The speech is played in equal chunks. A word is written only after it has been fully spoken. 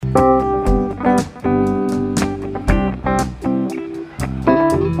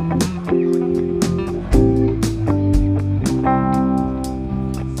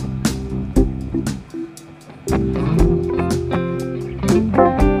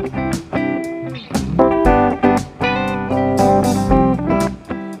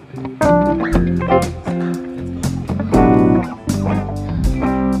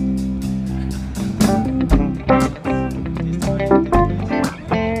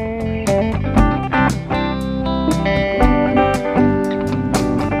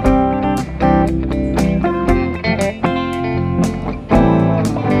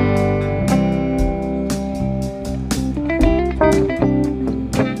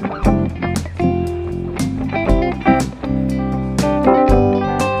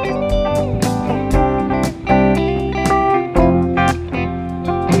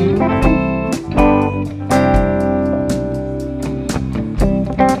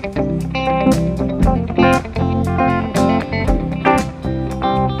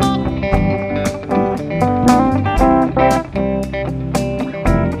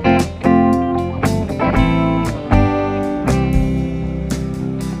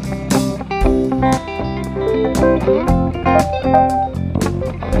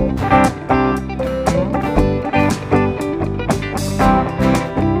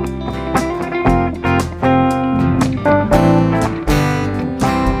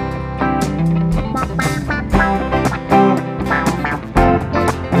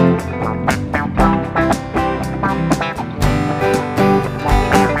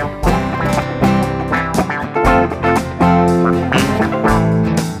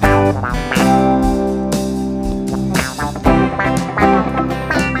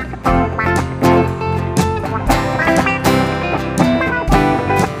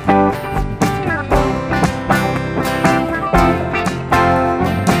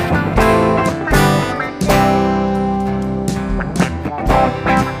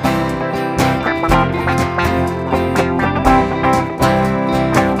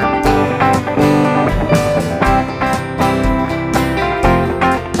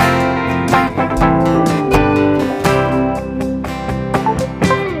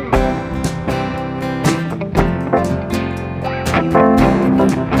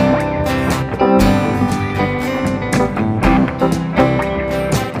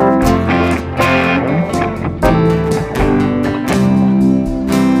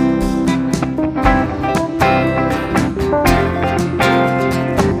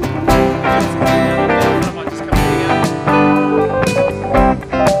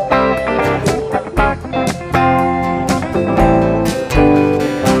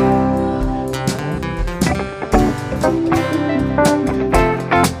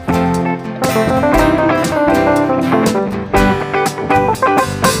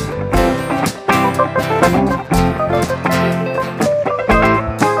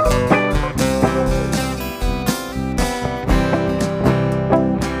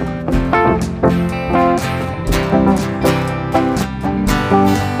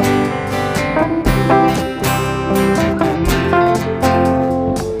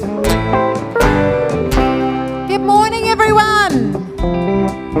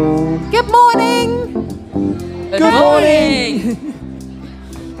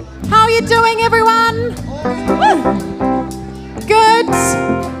How are you doing, everyone? Good.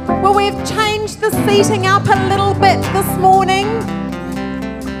 Well, we've changed the seating up a little bit this morning.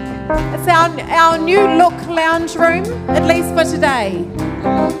 It's our new look lounge room, at least for today.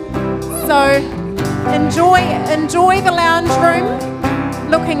 So enjoy the lounge room,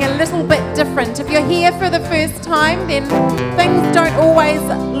 looking a little bit different. If you're here for the first time, then things don't always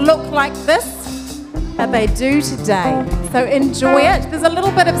look like this, but they do today. So enjoy it. There's a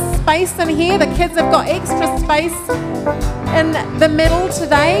little bit of space in here. The kids have got extra space in the middle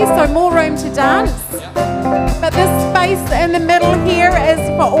today, so more room to dance. But this space in the middle here is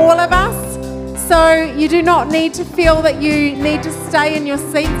for all of us. So you do not need to feel that you need to stay in your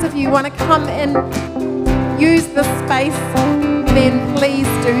seats. If you want to come and use the space, then please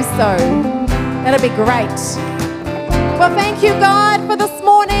do so. That'll be great. Well, thank you, God, for this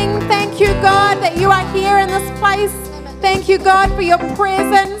morning. Thank you, God, that you are here in this place. Thank you, God, for your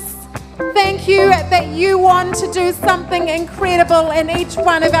presence. Thank you that you want to do something incredible in each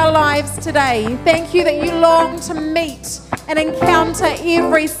one of our lives today. Thank you that you long to meet and encounter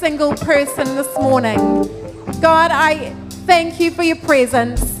every single person this morning. God, I thank you for your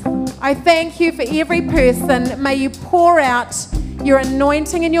presence. I thank you for every person. May you pour out your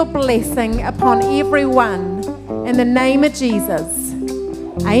anointing and your blessing upon everyone. In the name of Jesus.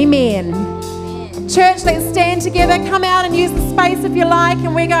 Amen. Church, let's stand together. Come out and use the space if you like,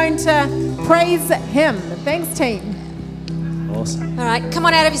 and we're going to praise him. Thanks, team. Awesome. All right, come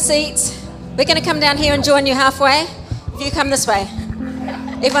on out of your seats. We're going to come down here and join you halfway. If you come this way.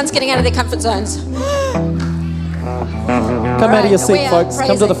 Everyone's getting out of their comfort zones. Come out of your seat, folks.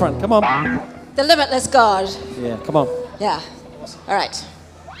 Come to the front. Come on. The limitless God. Yeah, come on. Yeah. All right.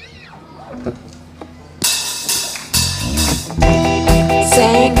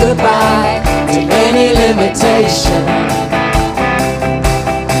 Saying goodbye to any limitation.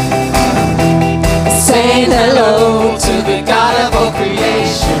 Saying hello to the God of all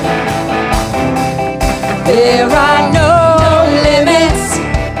creation. There are no limits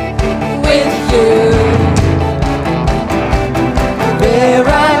with you. There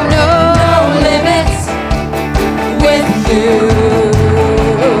are no limits with you.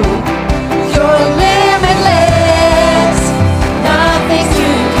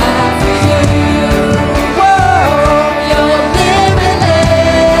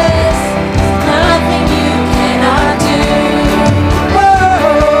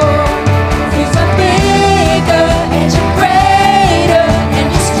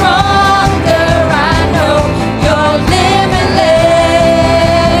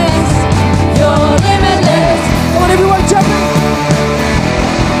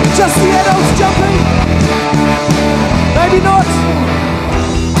 Just the adults jumping. Maybe not.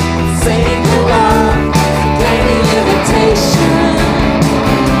 Saying hello to any limitation.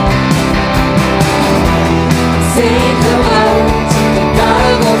 Saying hello to the God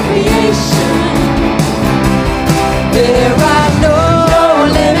of all creation. There are no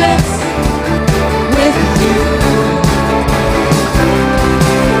limits with you.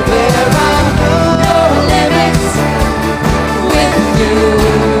 There are no limits with you.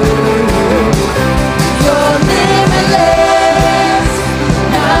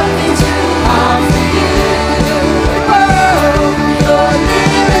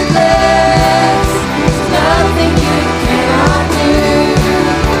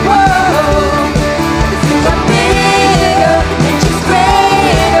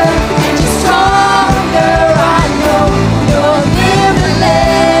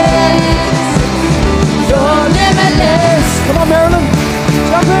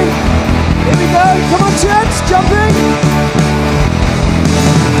 Come on, church, jumping.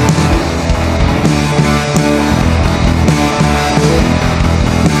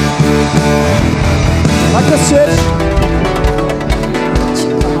 Like this, church.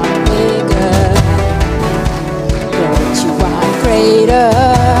 You are bigger. Lord, you are greater.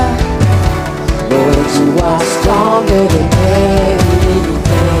 Lord, you are stronger than anything.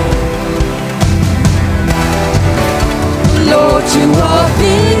 Lord, you are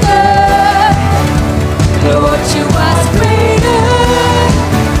bigger. Lord, you are greater.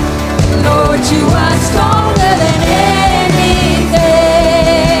 Lord, you are stronger than anything.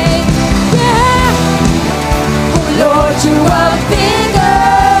 Yeah. Oh, Lord, you are bigger.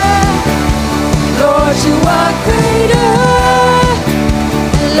 Lord, you are greater.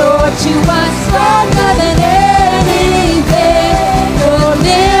 Lord, you are stronger than anything. You're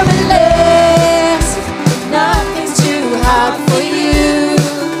limitless. Nothing's too hard for you.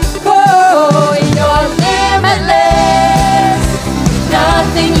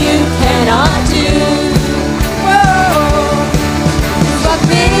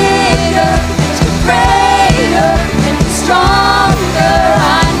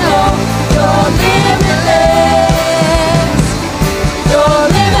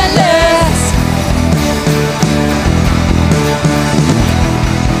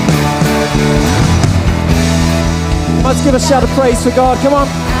 let's give a shout of praise for God. Come on.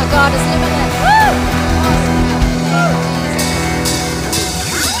 Our God is limitless.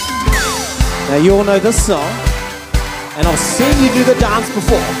 Now you all know this song, and I've seen you do the dance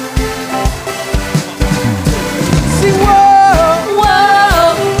before. Sing whoa,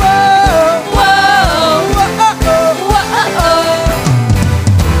 Whoa, whoa, whoa,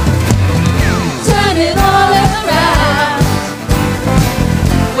 turn it all around.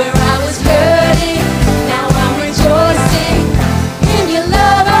 Where I was hurting, now I'm rejoicing. In your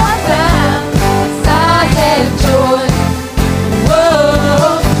love I found, 'cause I have joy.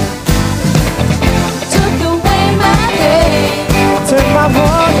 Whoa, took away my pain, turn my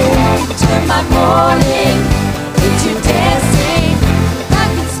morning. turn my morning into dancing. I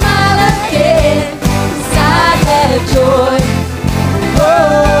can smile again, 'cause I have joy.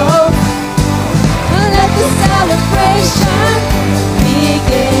 Whoa, let the celebration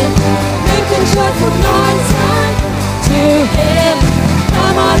begin. Make a joyful noise unto Him.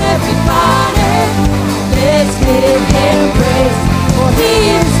 Come on, everybody, let's give Him praise, for He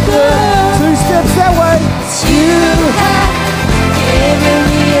is good. 2 steps that way. You have given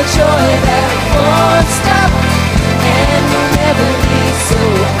me a joy that won't stop and will never leave. So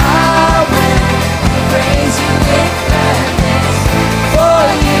I will praise you with gladness, for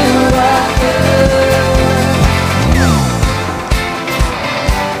you are good.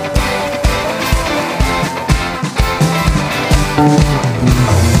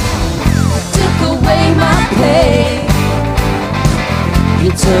 Took away my pain, you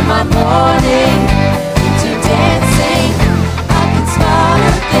turned my morning into dancing. I can smile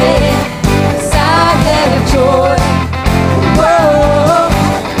again, 'cause I have joy. Whoa,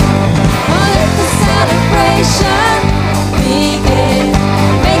 let the celebration begin.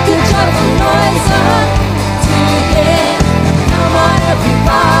 Make a joyful noise unto Him. Come on,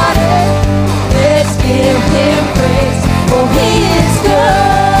 everybody, let's give Him praise, for He is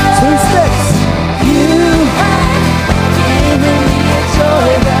good. 2 steps. You have given me a joy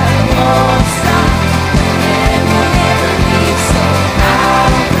that won't stop and will never leave. So I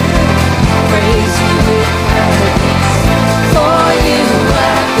will praise you with gladness, for you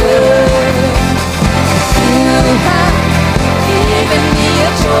are good. You have given me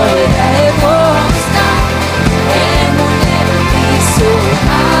a joy that won't stop and will never leave. So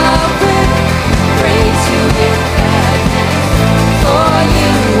I will praise you with gladness, for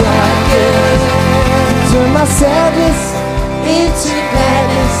you are good. Turn my sadness. Into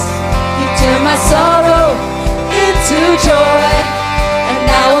gladness, you turn my sorrow into joy. And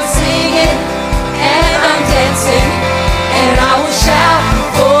now I'm singing and I'm dancing, and I will shout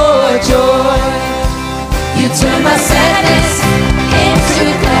for joy. You turn my sadness into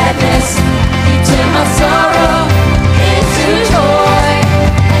gladness, you turn my sorrow into joy.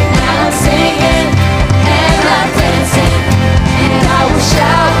 And now I'm singing and I'm dancing, and I will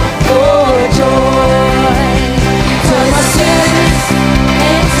shout for joy. Turn my sadness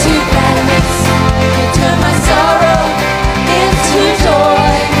into gladness, you turn my sorrow into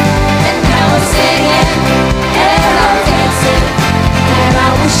joy. And now I'm singing and I'm dancing, and I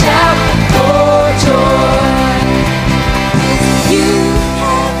will shout for joy. You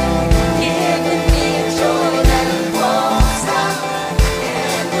have given me a joy that won't stop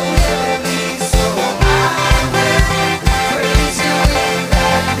and will never leave. So I will praise you with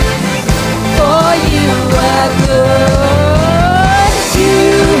gladness, for you are good. You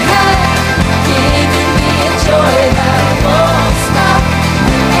have given me a joy that won't stop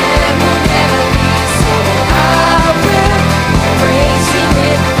and will never leave. So I will praise you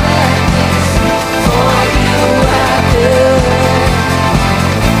with gladness, for you are good.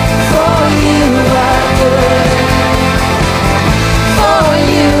 For you are good. For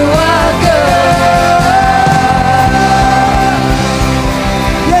you are good.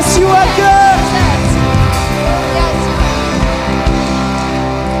 Yes, you are good.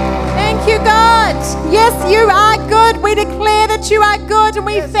 Thank you, God. Yes, you are good. We declare that you are good, and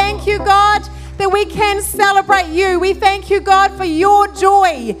we thank you, God, that we can celebrate you. We thank you, God, for your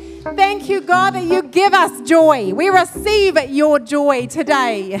joy. Thank you, God, that you give us joy. We receive your joy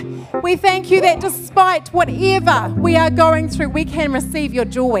today. We thank you that despite whatever we are going through, we can receive your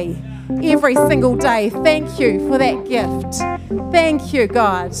joy every single day. Thank you for that gift. Thank you,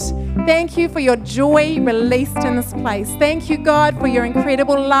 God. Thank you for your joy released in this place. Thank you, God, for your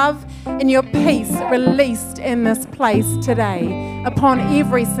incredible love and your peace released in this place today upon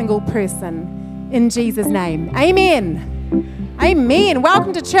every single person. In Jesus' name, amen. Amen.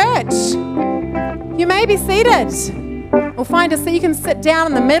 Welcome to church. You may be seated, or find a seat. You can sit down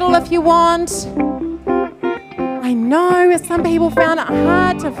in the middle if you want. I know some people found it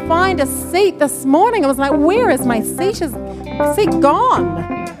hard to find a seat this morning. I was like, where is my seat? Is seat gone?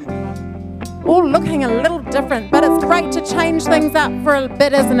 All looking a little different, but it's great to change things up for a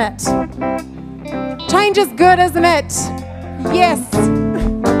bit, isn't it? Change is good, isn't it? Yes.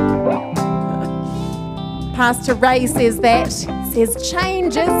 Pastor Ray says that. He says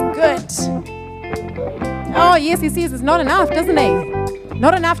change is good. Oh, yes, he says it's not enough, doesn't he?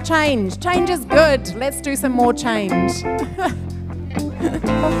 Not enough change. Change is good. Let's do some more change.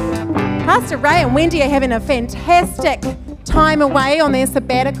 Pastor Ray and Wendy are having a fantastic time away on their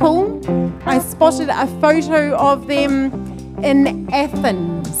sabbatical. I spotted a photo of them in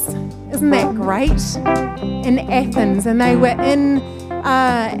Athens. Isn't that great? In Athens. And they were in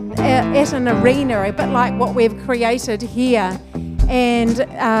at an arena, a bit like what we've created here. And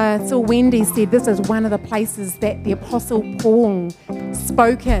so Wendy said this is one of the places that the Apostle Paul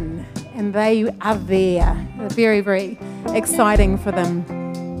spoke in, and they are there. Very, very exciting for them.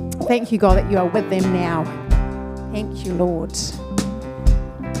 Thank you, God, that you are with them now. Thank you, Lord.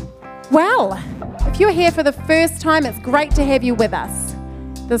 Well, if you're here for the first time, it's great to have you with us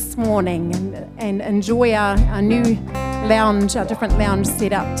this morning and enjoy our new lounge, our different lounge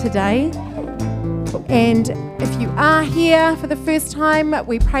setup today. And if you are here for the first time,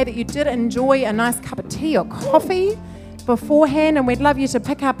 we pray that you did enjoy a nice cup of tea or coffee beforehand, and we'd love you to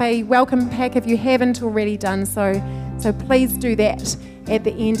pick up a welcome pack if you haven't already done so. So please do that at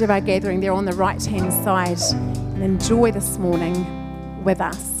the end of our gathering. They're on the right-hand side. And enjoy this morning with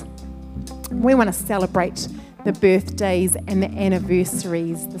us. We want to celebrate the birthdays and the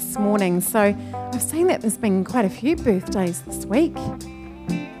anniversaries this morning. So I've seen that there's been quite a few birthdays this week.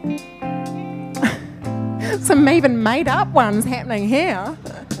 Some even made up ones happening here.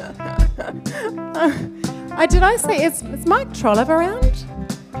 Did I say, is Mike Trollope around?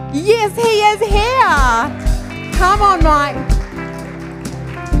 Yes, he is here. Come on, Mike.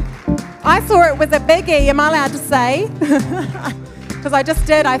 I saw it was a biggie, am I allowed to say? Because I just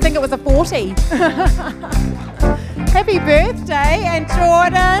did, I think it was a 40. Happy birthday, and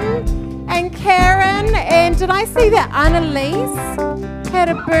Jordan, and Karen, and did I see that Annalise had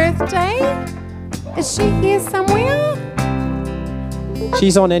a birthday? Is she here somewhere?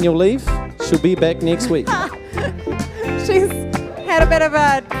 She's on annual leave. She'll be back next week. She's had a bit of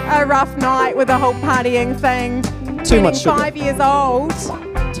a rough night with the whole partying thing. Too much sugar. 5 years old.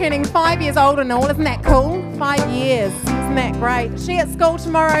 Turning 5 years old and all. Isn't that cool? 5 years. Isn't that great? Is she at school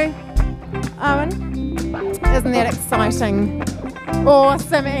tomorrow, Owen? Isn't that exciting?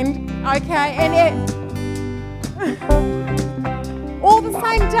 Awesome. And okay. And all the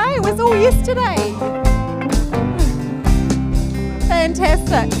same day. It was all yesterday.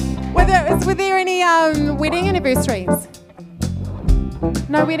 Fantastic. Were there any wedding anniversaries?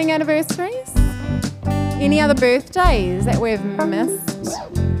 No wedding anniversaries? Any other birthdays that we've missed?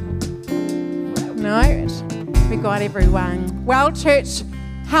 No? We got everyone. Well, church,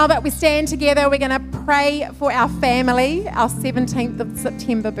 how about we stand together? We're going to pray for our family, our 17th of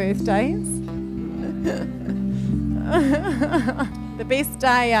September birthdays. The best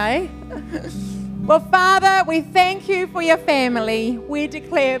day, eh? Well, Father, we thank you for your family. We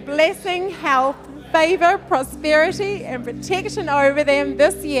declare blessing, health, favour, prosperity and protection over them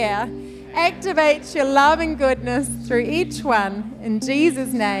this year. Activate your love and goodness through each one. In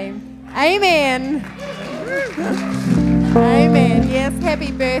Jesus' name, amen. Amen. Yes,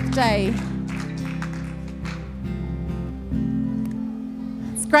 happy birthday.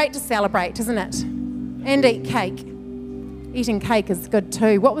 It's great to celebrate, isn't it? And eat cake. Eating cake is good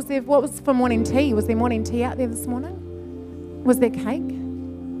too. What was for morning tea? Was there morning tea out there this morning? Was there cake?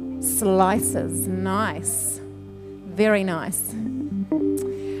 Slices. Nice. Very nice.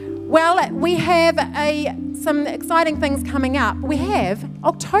 Well, we have some exciting things coming up. We have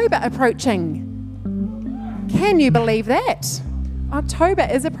October approaching. Can you believe that? October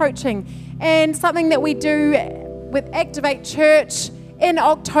is approaching. And something that we do with Activate Church in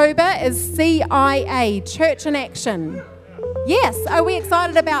October is CIA, Church in Action. Yes, are we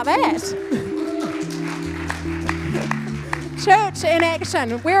excited about that? Church in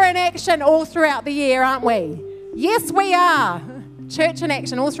action. We're in action all throughout the year, aren't we? Yes, we are. Church in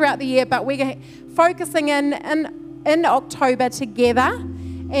action all throughout the year, but we're focusing in October together,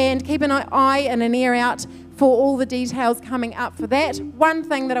 and keep an eye and an ear out for all the details coming up for that. One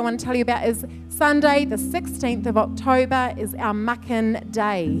thing that I want to tell you about is Sunday, the 16th of October, is our Muckin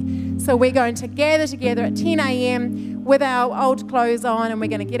Day. So we're going to gather together at 10 a.m. with our old clothes on, and we're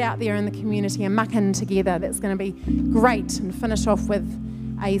going to get out there in the community and muckin together. That's going to be great, and finish off with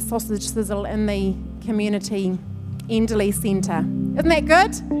a sausage sizzle in the community Enderley Centre. Isn't that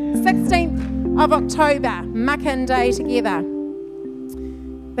good? 16th of October, Muckin Day together.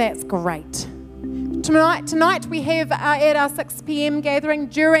 That's great. Tonight we have at our 6 p.m. gathering,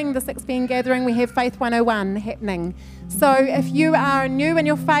 during the 6 p.m. gathering, we have Faith 101 happening. So if you are new in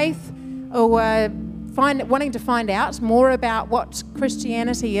your faith or wanting to find out more about what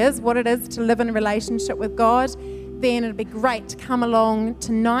Christianity is, what it is to live in a relationship with God, then it'd be great to come along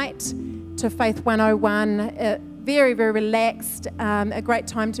tonight to Faith 101. Very, very relaxed, a great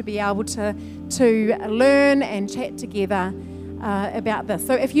time to be able to learn and chat together about this.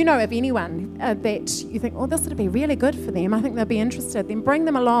 So if you know of anyone that you think, oh, this would be really good for them, I think they'll be interested, then bring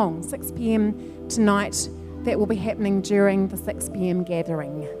them along. 6 p.m. tonight, that will be happening during the 6 p.m.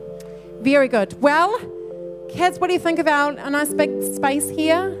 gathering. Very good. Well, kids, what do you think of a nice big space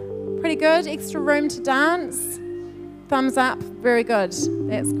here? Pretty good? Extra room to dance? Thumbs up. Very good.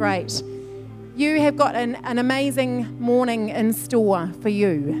 That's great. You have got an amazing morning in store for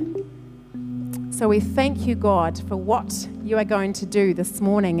you. So we thank you, God, for what you are going to do this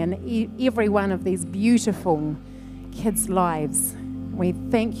morning in every one of these beautiful kids' lives. We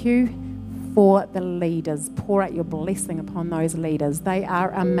thank you for the leaders. Pour out your blessing upon those leaders. They are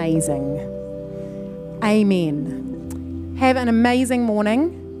amazing. Amen. Have an amazing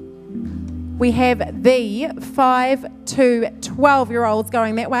morning. We have the 5 to 12-year-olds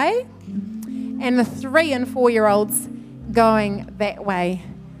going that way, and the 3 and 4-year-olds going that way.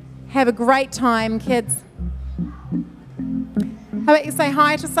 Have a great time, kids. How about you say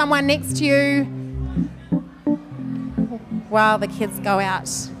hi to someone next to you while the kids go out?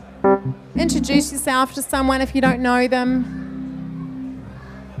 Introduce yourself to someone if you don't know them.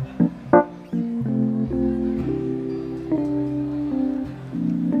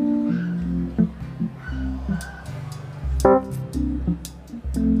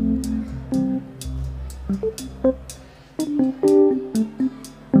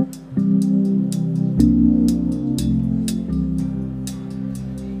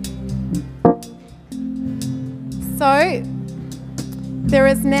 So, there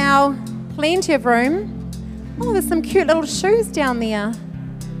is now plenty of room. Oh, there's some cute little shoes down there.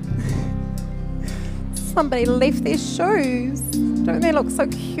 Somebody left their shoes. Don't they look so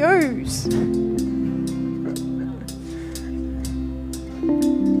cute?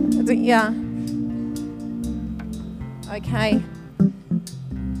 Yeah. Okay.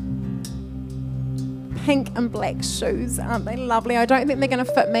 Pink and black shoes, aren't they lovely? I don't think they're going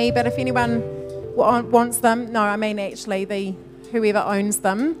to fit me, but if anyone wants them, no, I mean actually whoever owns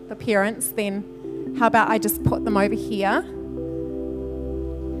them, the parents, then how about I just put them over here?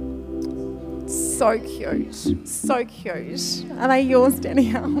 So cute, so cute. Are they yours,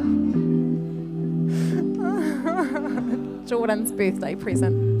 Danielle? Jordan's birthday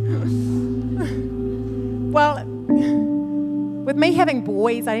present. Well, with me having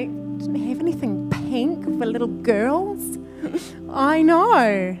boys, I didn't have anything pink for little girls. I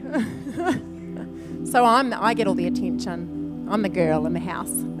know. So I get all the attention. I'm the girl in the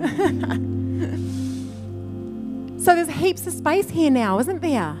house. So there's heaps of space here now, isn't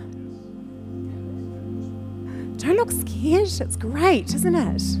there? Don't look scared. It's great, isn't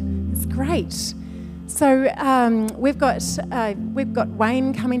it? It's great. So we've got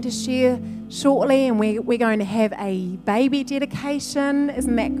Wayne coming to share shortly, and we're going to have a baby dedication.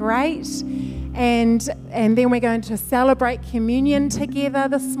 Isn't that great? And then we're going to celebrate communion together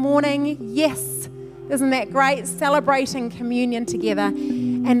this morning. Yes, isn't that great? Celebrating communion together,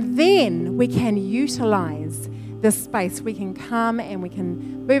 and then we can utilize this space. We can come and we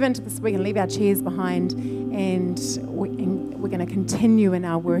can move into this. We can leave our chairs behind, and we're going to continue in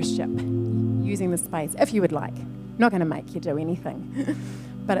our worship using the space, if you would like. Not going to make you do anything,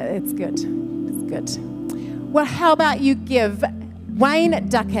 but it's good. It's good. Well, how about you give Wayne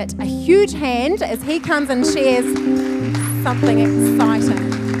Duckett a huge hand as he comes and shares something exciting.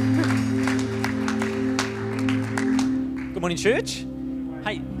 Good morning, church.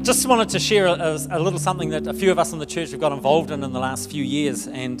 Hey, just wanted to share a little something that a few of us in the church have got involved in the last few years,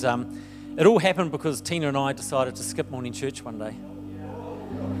 and it all happened because Tina and I decided to skip morning church one day.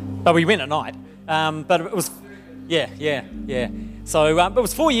 But we went at night. But it was, yeah. So it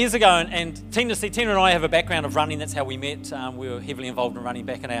was 4 years ago, and Tina and I have a background of running. That's how we met. We were heavily involved in running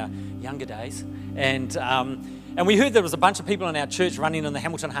back in our younger days, and we heard there was a bunch of people in our church running in the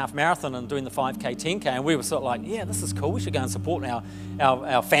Hamilton Half Marathon and doing the 5K, 10K, and we were sort of like, yeah, this is cool. We should go and support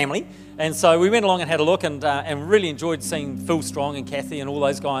our family. And so we went along and had a look, and really enjoyed seeing Phil Strong and Kathy and all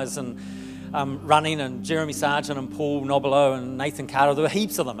those guys, and running, and Jeremy Sargent and Paul Nobilo and Nathan Carter. There were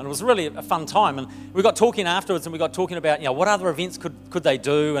heaps of them, and it was really a fun time. And we got talking afterwards, and we got talking about, what other events could they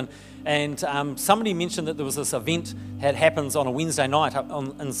do, and somebody mentioned that there was this event that happens on a Wednesday night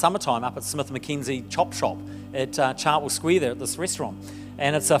in summertime up at Smith Mackenzie Chop Shop at Chartwell Square there at this restaurant.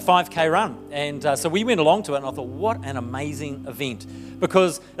 And it's a 5K run. And so we went along to it, and I thought, what an amazing event.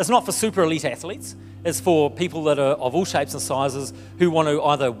 Because it's not for super elite athletes. It's for people that are of all shapes and sizes who want to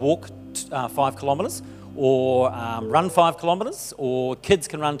either walk 5 kilometres or run 5 kilometres, or kids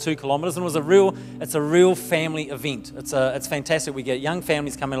can run 2 kilometres. And it's a real family event. It's fantastic. We get young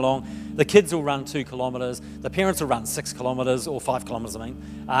families coming along. The kids will run 2 kilometres. The parents will run 6 kilometres, or 5 kilometres,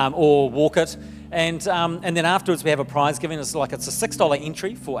 or walk it. And then afterwards we have a prize giving. It's a $6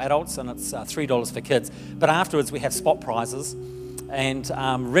 entry for adults, and it's $3 for kids. But afterwards we have spot prizes, and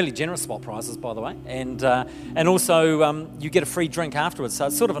really generous spot prizes, by the way. And also you get a free drink afterwards. So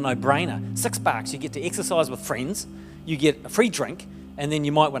it's sort of a no-brainer. $6, you get to exercise with friends, you get a free drink, and then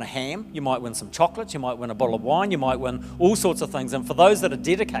you might win a ham, you might win some chocolates, you might win a bottle of wine, you might win all sorts of things. And for those that are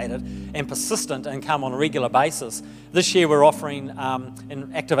dedicated and persistent and come on a regular basis, this year we're offering,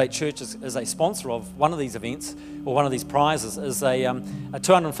 and Activate Church as a sponsor of one of these events, or one of these prizes, is a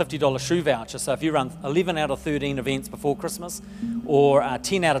 $250 shoe voucher. So if you run 11 out of 13 events before Christmas, or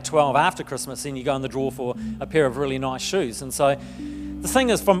 10 out of 12 after Christmas, then you go in the draw for a pair of really nice shoes. And so the thing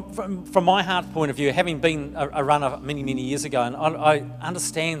is, from my heart point of view, having been a runner many, many years ago, and I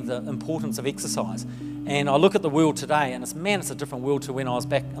understand the importance of exercise. And I look at the world today, and it's a different world to when I was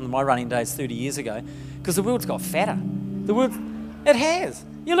back in my running days 30 years ago, because the world's got fatter. It has.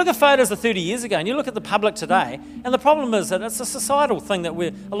 You look at photos of 30 years ago, and you look at the public today, and the problem is that it's a societal thing that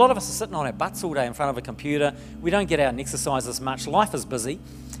a lot of us are sitting on our butts all day in front of a computer. We don't get out and exercise as much. Life is busy.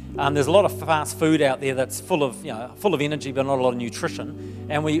 There's a lot of fast food out there that's full of energy, but not a lot of nutrition.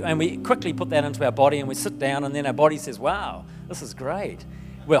 And we quickly put that into our body, and we sit down, and then our body says, "Wow, this is great.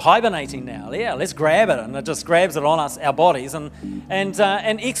 We're hibernating now. Yeah, let's grab it," and it just grabs it on us, our bodies. And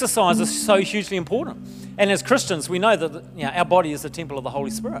exercise is so hugely important. And as Christians, we know that our body is the temple of the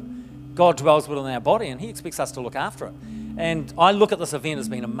Holy Spirit. God dwells within our body, and He expects us to look after it. And I look at this event as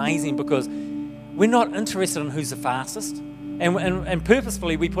being amazing, because we're not interested in who's the fastest. And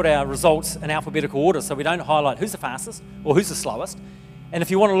purposefully we put our results in alphabetical order, so we don't highlight who's the fastest or who's the slowest. And if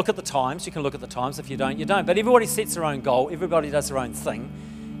you want to look at the times, you can look at the times. If you don't, you don't. But everybody sets their own goal. Everybody does their own thing.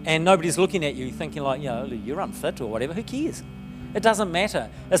 And nobody's looking at you thinking like, you're unfit or whatever. Who cares? It doesn't matter.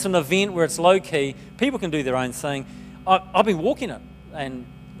 It's an event where it's low-key. People can do their own thing. I've been walking it, and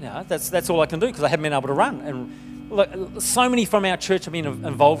that's all I can do, because I haven't been able to run. And look, so many from our church have been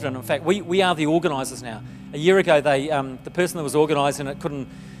involved in it. In fact, we are the organisers now. A year ago, the person that was organising it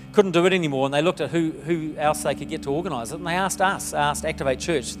couldn't do it anymore, and they looked at who else they could get to organise it, and they asked Activate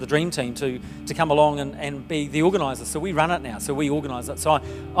Church, the dream team, to come along and be the organisers. So we run it now, so we organise it. So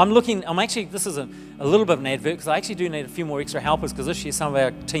this is a little bit of an advert, because I actually do need a few more extra helpers, because this year some of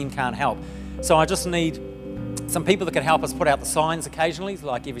our team can't help. So I just need some people that can help us put out the signs occasionally,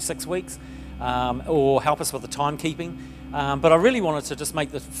 like every 6 weeks, or help us with the timekeeping. But I really wanted to just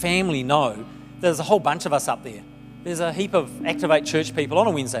make the family know there's a whole bunch of us up there. There's a heap of Activate Church people on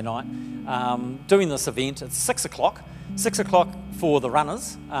a Wednesday night doing this event. It's 6 o'clock. 6 o'clock for the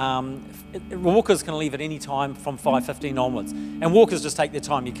runners. Walkers can leave at any time from 5:15 onwards. And walkers just take their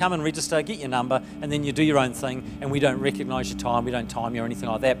time. You come and register, get your number, and then you do your own thing, and we don't recognise your time. We don't time you or anything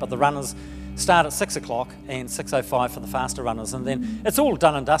like that. But the runners start at 6 o'clock and 6:05 for the faster runners. And then it's all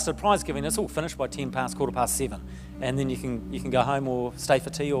done and dusted. Prize giving, it's all finished by 7:15. And then you can go home or stay for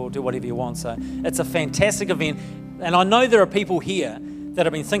tea or do whatever you want. So it's a fantastic event. And I know there are people here that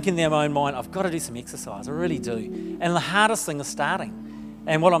have been thinking in their own mind, I've got to do some exercise, I really do. And the hardest thing is starting.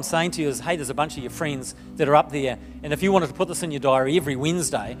 And what I'm saying to you is, hey, there's a bunch of your friends that are up there, and if you wanted to put this in your diary every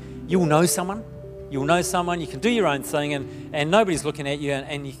Wednesday, you'll know someone, you can do your own thing, and nobody's looking at you,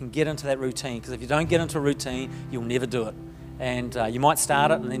 and you can get into that routine, because if you don't get into a routine, you'll never do it. And you might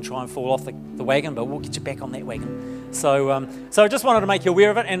start it and then try and fall off the wagon, but we'll get you back on that wagon. So I just wanted to make you aware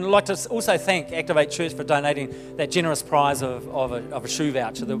of it, and I'd like to also thank Activate Church for donating that generous prize of a shoe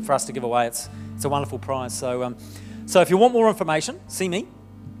voucher for us to give away. It's a wonderful prize. So if you want more information, see me.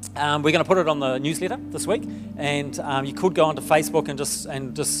 We're going to put it on the newsletter this week, and you could go onto Facebook and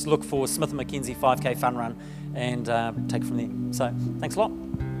just look for Smith & Mackenzie 5K Fun Run and take it from there. So thanks a lot.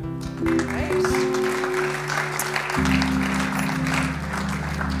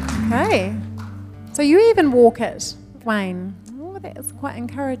 Okay. So you even walk it, Wayne. Oh, that is quite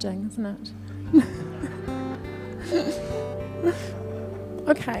encouraging, isn't it?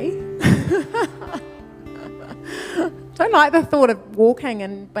 Okay. Don't like the thought of walking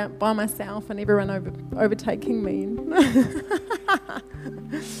and by myself and everyone overtaking me.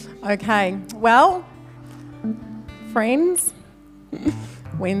 Okay, well, friends,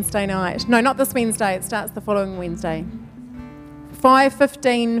 Wednesday night. No, not this Wednesday. It starts the following Wednesday.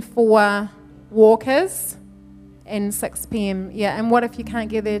 5:15 for walkers and 6 p.m. Yeah, and what if you can't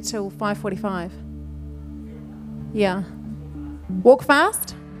get there till 5:45? Yeah. Walk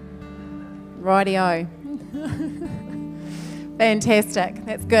fast? Rightio. Fantastic.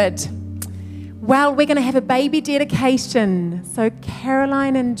 That's good. Well, we're going to have a baby dedication. So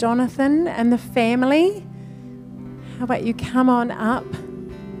Caroline and Jonathan and the family, how about you come on up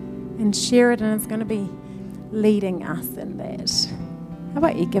and Sheridan is going to be leading us in that. How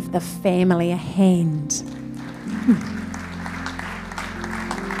about you give the family a hand?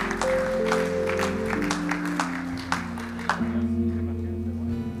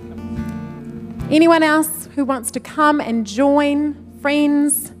 Anyone else who wants to come and join?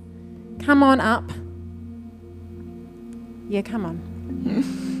 Friends, come on up. Yeah, come on.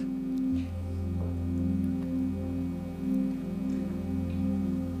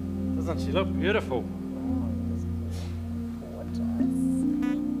 Doesn't she look beautiful? Do you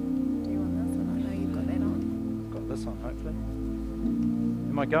want this one? I know you've got that on. Got this on, hopefully.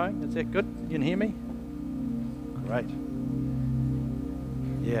 Am I going? Is that good? You can hear me? Great.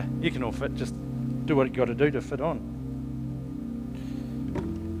 Yeah, you can all fit. Just do what you got to do to fit on.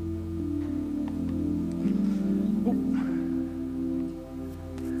 Ooh.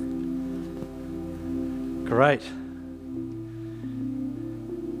 Great.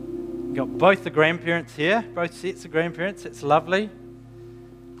 Got both the grandparents here, both sets of grandparents. It's lovely.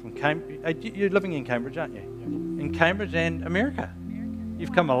 From Cambridge, you're living in Cambridge, aren't you? In Cambridge and America.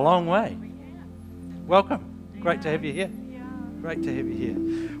 You've come a long way. Welcome. Great to have you here. Great to have you here.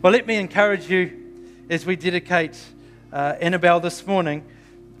 Well, let me encourage you as we dedicate Annabelle this morning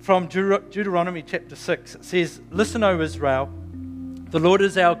from Deuteronomy chapter 6. It says, "Listen, O Israel, the Lord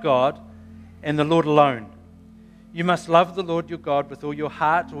is our God, and the Lord alone. You must love the Lord your God with all your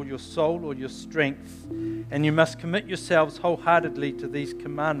heart, all your soul, all your strength, and you must commit yourselves wholeheartedly to these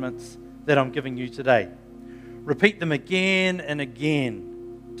commandments that I'm giving you today. Repeat them again and again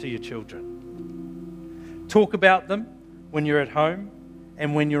to your children. Talk about them when you're at home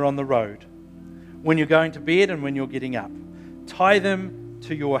and when you're on the road, when you're going to bed and when you're getting up. Tie them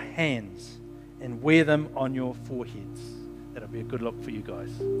to your hands and wear them on your foreheads." That'll be a good look for you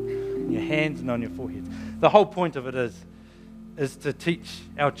guys. On your hands and on your foreheads. The whole point of it is to teach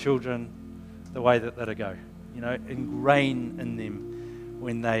our children the way that they're to go. You know, ingrain in them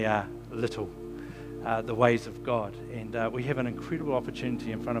when they are little the ways of God. And we have an incredible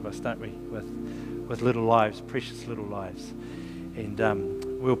opportunity in front of us, don't we, with little lives, precious little lives. And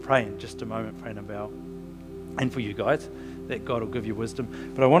we'll pray in just a moment for Annabelle and for you guys that God will give you wisdom.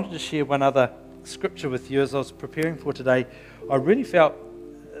 But I wanted to share one other scripture with you as I was preparing for today. I really felt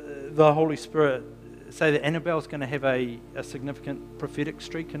the Holy Spirit say that Annabelle's going to have a significant prophetic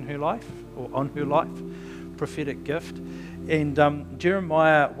streak in her life, or on her life, prophetic gift. And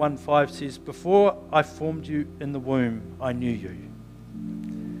Jeremiah 1:5 says, "Before I formed you in the womb, I knew you.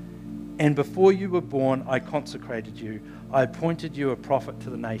 And before you were born, I consecrated you. I appointed you a prophet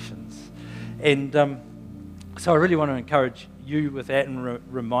to the nations." And so I really want to encourage you with that and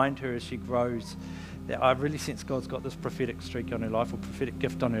remind her as she grows that I really sense God's got this prophetic streak on her life, or prophetic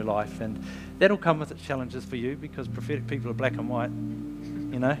gift on her life. And that'll come with its challenges for you, because prophetic people are black and white.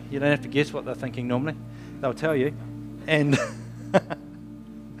 You know, you don't have to guess what they're thinking normally. They'll tell you. And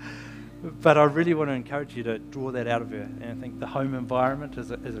but I really want to encourage you to draw that out of her. And I think the home environment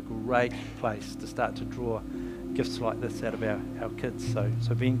is a great place to start to draw gifts like this out of our kids. So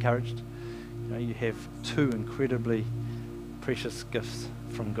be encouraged. You know, you have two incredibly precious gifts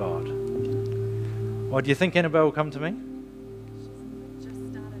from God. Well, do you think Annabelle will come to me?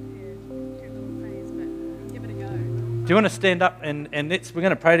 Just started her little phase, but give it a go. Do you want to stand up and we're going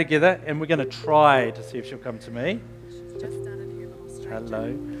to pray together, and we're going to try to see if she'll come to me. She's just started her little stretch.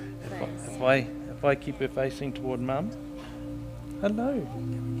 Hello. If I keep her facing toward Mum. Hello.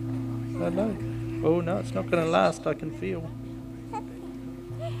 Hello. Oh no, it's not going to last. I can feel.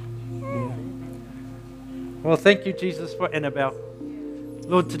 Yeah. Well, thank you, Jesus, for Annabelle.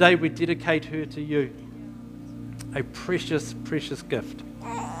 Lord, today we dedicate her to you, a precious, precious gift.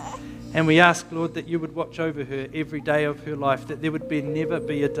 And we ask, Lord, that you would watch over her every day of her life, that there would never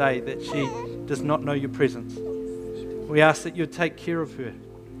be a day that she does not know your presence. We ask that you would take care of her,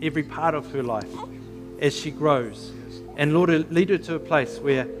 every part of her life, as she grows. And Lord, lead her to a place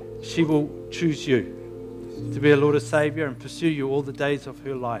where she will choose you to be a Lord and Saviour and pursue you all the days of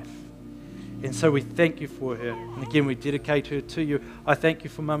her life. And so we thank you for her. And again, we dedicate her to you. I thank you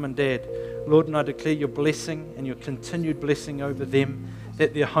for Mum and Dad. Lord, and I declare your blessing and your continued blessing over them,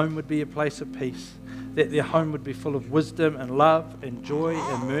 that their home would be a place of peace, that their home would be full of wisdom and love and joy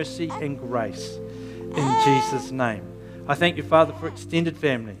and mercy and grace. In Jesus' name. I thank you, Father, for extended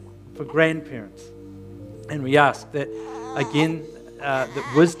family, for grandparents. And we ask that, again,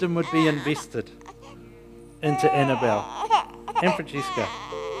 that wisdom would be invested into Annabelle and Francesca,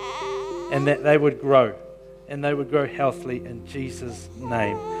 and that they would grow, and they would grow healthily in Jesus'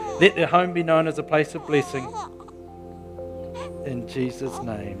 name. Let their home be known as a place of blessing. In Jesus'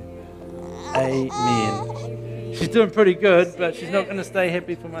 name. Amen. She's doing pretty good, but she's not going to stay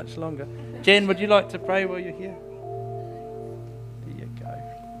happy for much longer. Jan, would you like to pray while you're here? There you go.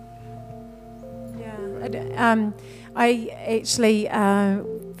 Yeah. I actually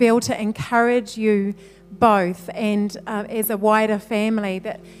feel to encourage you both, and as a wider family,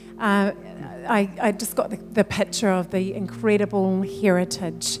 that I just got the picture of the incredible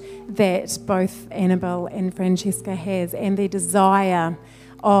heritage that both Annabelle and Francesca has, and their desire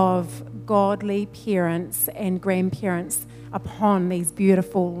of godly parents and grandparents upon these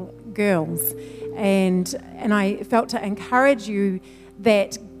beautiful girls. And I felt to encourage you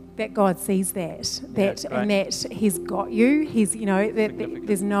that God sees that and that He's got you. He's, that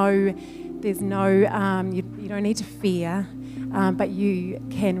there's no you don't need to fear, but you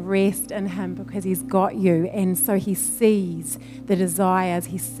can rest in Him because He's got you. And so He sees the desires,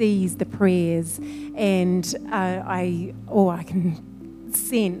 He sees the prayers, and I can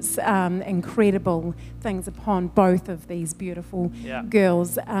sense incredible things upon both of these beautiful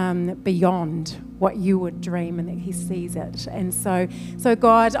girls, beyond what you would dream, and that He sees it. And so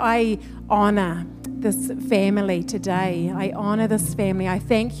God, I honour this family today. I honour this family. I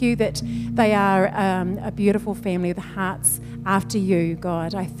thank you that they are a beautiful family with hearts after you,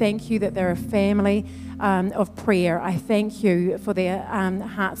 God. I thank you that they're a family of prayer. I thank you for their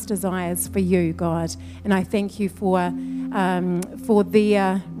heart's desires for you, God. And I thank you for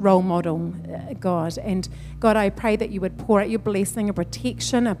their role model, God. And God, I pray that you would pour out your blessing and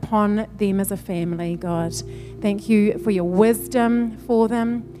protection upon them as a family, God. Thank you for your wisdom for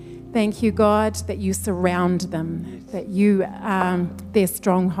them. Thank you, God, that you surround them, that you are their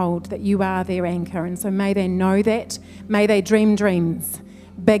stronghold, that you are their anchor. And so may they know that. May they dream dreams,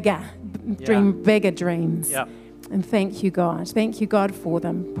 dream bigger dreams. Yeah. And thank you, God. Thank you, God, for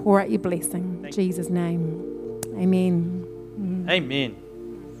them. Pour out your blessing. In Jesus' name. Amen. Amen.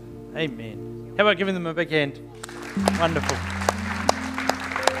 Amen. How about giving them a big hand? Wonderful.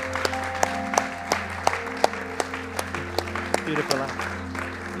 Beautiful.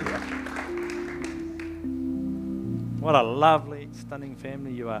 What a lovely, stunning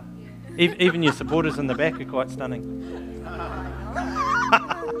family you are. Even your supporters in the back are quite stunning.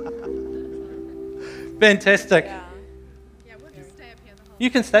 Fantastic. Yeah, we'll just stay up here the whole time. You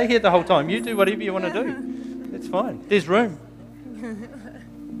can stay here the whole time. You do whatever you want to do. That's fine. There's room.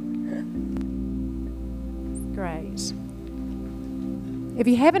 Great. If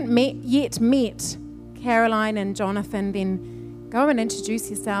you haven't yet met Caroline and Jonathan, then go and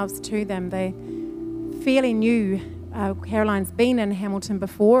introduce yourselves to them. They're fairly new. Caroline's been in Hamilton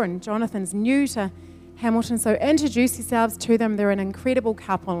before, and Jonathan's new to Hamilton, so introduce yourselves to them. They're an incredible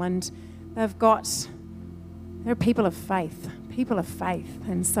couple, and they're people of faith,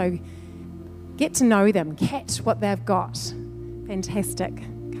 and so get to know them, catch what they've got. Fantastic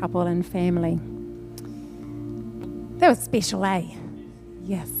couple and family. That was special, eh?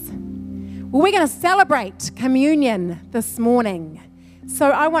 Yes. Well, we're going to celebrate communion this morning, so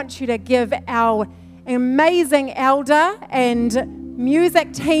I want you to give our amazing elder and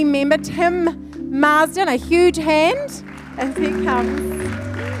music team member Tim Marsden a huge hand as he comes.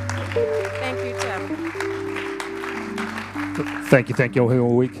 Thank you, Tim. Thank you. All here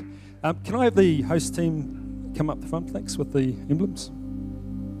all week. Can I have the host team come up the front, thanks, with the emblems?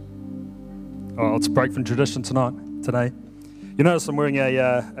 Oh, it's a break from tradition today. You notice I'm wearing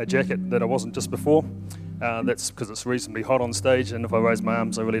a jacket that I wasn't just before. That's because it's reasonably hot on stage, and if I raise my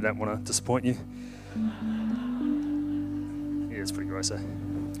arms, I really don't want to disappoint you. Yeah, it's pretty gross, eh?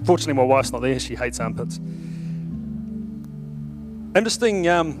 Fortunately, my wife's not there. She hates armpits. Interesting,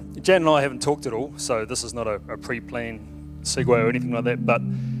 Jan and I haven't talked at all, so this is not a pre-planned segue or anything like that, but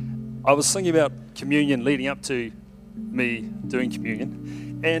I was thinking about communion leading up to me doing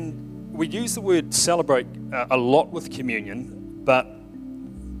communion, and we use the word celebrate a lot with communion, but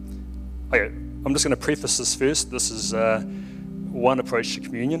okay, I'm just going to preface this first. This is one approach to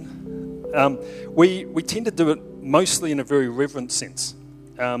communion. We tend to do it mostly in a very reverent sense.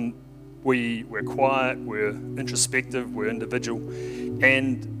 We're quiet, we're introspective, we're individual,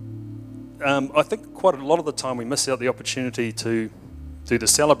 and I think quite a lot of the time we miss out the opportunity to do the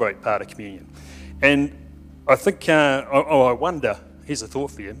celebrate part of communion. And I think, I wonder, here's a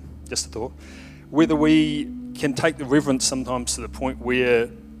thought for you, just a thought, whether we can take the reverence sometimes to the point where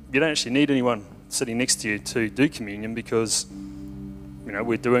you don't actually need anyone sitting next to you to do communion, because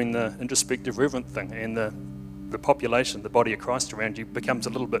we're doing the introspective reverent thing, and the population, the body of Christ around you, becomes a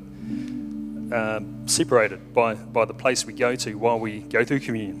little bit separated by the place we go to while we go through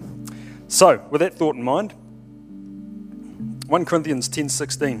communion. So, with that thought in mind, 1 Corinthians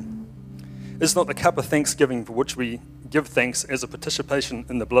 10:16, is not the cup of thanksgiving for which we give thanks as a participation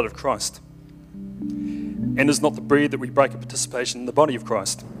in the blood of Christ, and is not the bread that we break a participation in the body of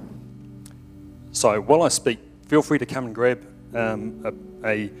Christ. So while I speak, feel free to come and grab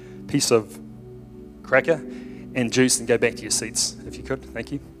a piece of cracker and juice and go back to your seats, if you could.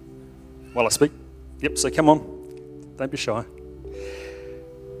 Thank you. While I speak. Yep, so come on. Don't be shy.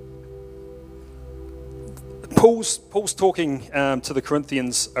 Paul's talking to the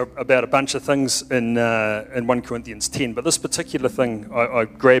Corinthians about a bunch of things in 1 Corinthians 10, but this particular thing I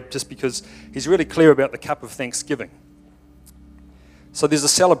grabbed just because he's really clear about the cup of thanksgiving. So there's a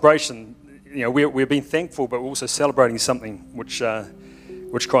celebration. We're being thankful, but we're also celebrating something which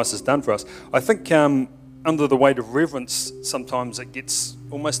Christ has done for us. I think under the weight of reverence, sometimes it gets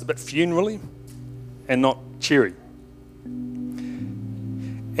almost a bit funerally and not cheery.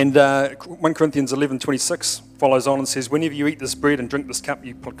 And 1 Corinthians 11:26 follows on and says, whenever you eat this bread and drink this cup,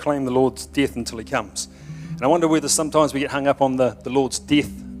 you proclaim the Lord's death until he comes. And I wonder whether sometimes we get hung up on the Lord's death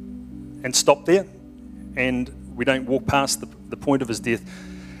and stop there, and we don't walk past the point of his death,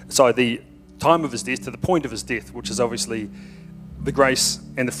 the time of his death to the point of his death, which is obviously the grace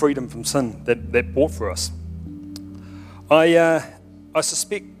and the freedom from sin that bought for us. I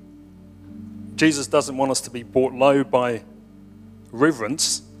suspect Jesus doesn't want us to be brought low by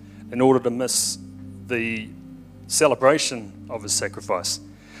reverence in order to miss the celebration of his sacrifice.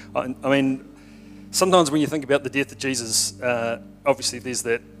 I mean, sometimes when you think about the death of Jesus, obviously there's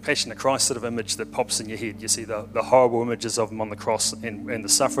that Passion of Christ sort of image that pops in your head. You see the horrible images of him on the cross and the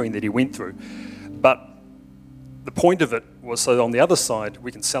suffering that he went through. But the point of it was so on the other side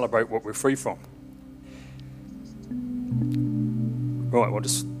we can celebrate what we're free from. Right, we'll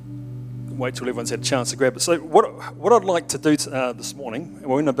just wait till everyone's had a chance to grab it. So what I'd like to do this morning,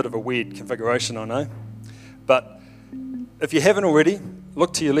 we're in a bit of a weird configuration, I know, but if you haven't already,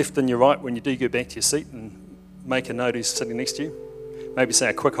 look to your left and your right when you do go back to your seat and make a note who's sitting next to you. Maybe say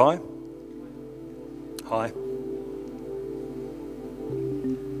a quick hi. Hi.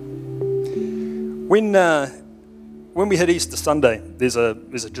 When we hit Easter Sunday, there's a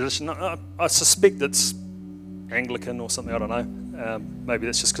tradition. I suspect it's Anglican or something, I don't know. Maybe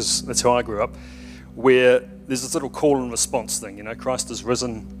that's just because that's how I grew up, where there's this little call and response thing, Christ is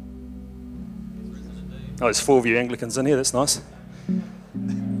risen. Oh, there's 4 of you Anglicans in here, that's nice.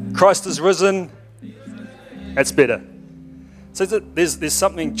 Christ is risen. That's better. So there's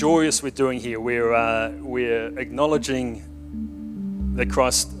something joyous we're doing here. We're acknowledging that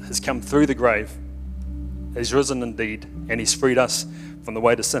Christ has come through the grave. He's risen indeed, and he's freed us from the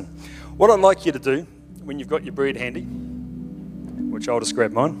weight of sin. What I'd like you to do, when you've got your bread handy, which I'll just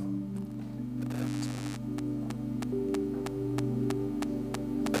grab mine.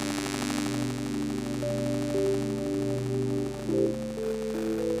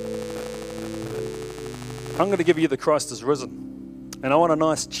 I'm going to give you the Christ is risen. And I want a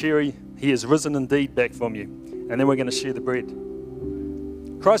nice cheery, he is risen indeed back from you. And then we're going to share the bread.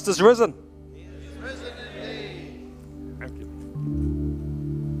 Christ is risen. He is risen indeed. Thank you.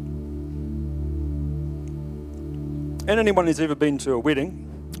 And anyone who's ever been to a wedding,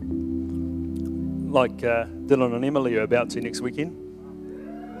 like Dylan and Emily are about to next weekend.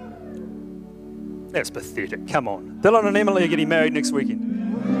 That's pathetic, come on. Dylan and Emily are getting married next weekend.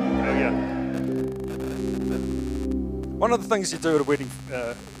 There we go. One of the things you do at a wedding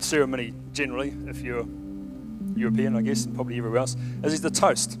ceremony, generally, if you're European, I guess, and probably everywhere else, is the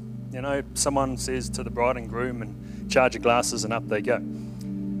toast. Someone says to the bride and groom and charge of glasses and up they go.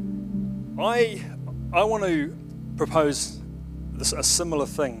 I want to propose a similar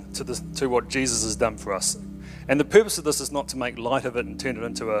thing to what Jesus has done for us. And the purpose of this is not to make light of it and turn it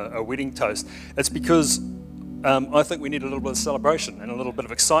into a wedding toast. It's because I think we need a little bit of celebration and a little bit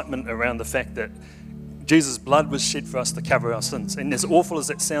of excitement around the fact that Jesus' blood was shed for us to cover our sins. And as awful as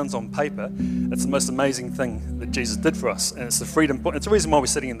that sounds on paper, it's the most amazing thing that Jesus did for us. And it's the freedom. It's the reason why we're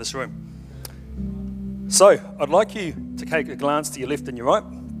sitting in this room. So I'd like you to take a glance to your left and your right.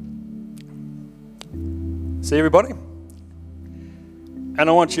 See everybody? And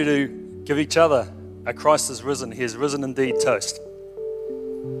I want you to give each other a Christ is risen, he is risen indeed toast.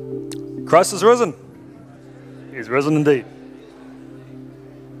 Christ is risen. He's risen indeed.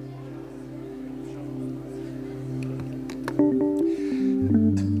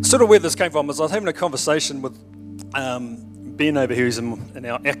 Sort of where this came from is I was having a conversation with Ben over here, who's in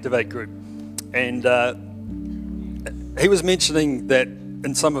our Activate group, and he was mentioning that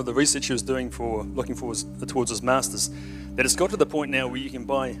in some of the research he was doing looking towards his masters, that it's got to the point now where you can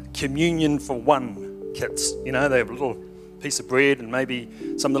buy communion for one kits. You know, they have a little piece of bread and maybe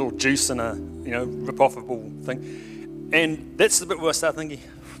some little juice in a rip-offable thing, and that's the bit where I start thinking,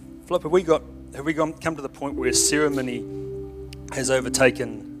 Flip, have we come to the point where ceremony has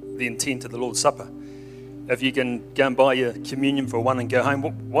overtaken the intent of the Lord's Supper? If you can go and buy your communion for one and go home,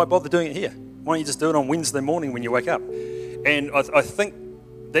 why bother doing it here? Why don't you just do it on Wednesday morning when you wake up? And I think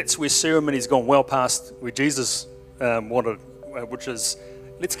that's where ceremony's gone well past where Jesus wanted, which is,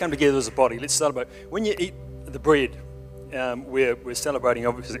 let's come together as a body. Let's celebrate. When you eat the bread, we're celebrating,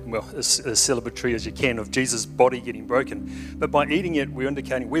 obviously, well, as celebratory as you can, of Jesus' body getting broken. But by eating it, we're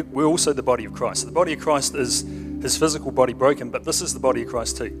indicating we're also the body of Christ. The body of Christ is his physical body broken, but this is the body of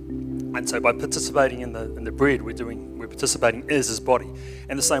Christ too. And so by participating in the bread, we're participating as his body.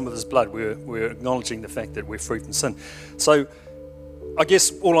 And the same with his blood. We're acknowledging the fact that we're free from sin. So I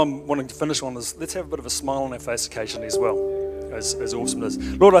guess all I'm wanting to finish on is let's have a bit of a smile on our face occasionally as well, as awesome as.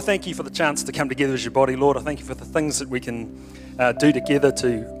 Lord, I thank you for the chance to come together as your body. Lord, I thank you for the things that we can do together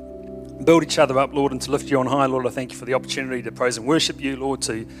to build each other up, Lord, and to lift you on high. Lord, I thank you for the opportunity to praise and worship you, Lord,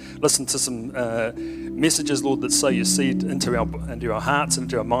 to listen to some messages, Lord, that sow your seed into our hearts and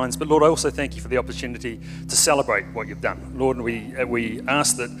into our minds. But Lord, I also thank you for the opportunity to celebrate what you've done. Lord, we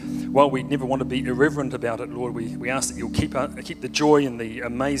ask that while we never want to be irreverent about it, Lord, we ask that you'll keep the joy and the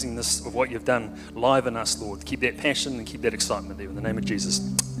amazingness of what you've done live in us, Lord. Keep that passion and keep that excitement there in the name of Jesus.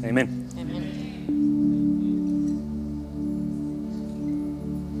 Amen. Amen.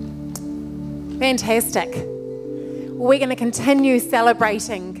 Fantastic. Well, we're going to continue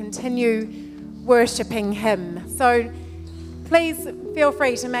celebrating, continue worshipping him. So please feel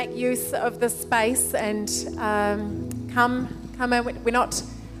free to make use of this space and come in.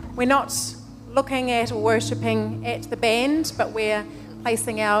 We're not looking at or worshipping at the band, but we're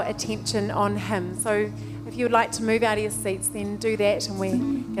placing our attention on him. So if you would like to move out of your seats, then do that, and we're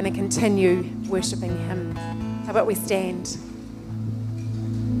going to continue worshipping him. How about we stand?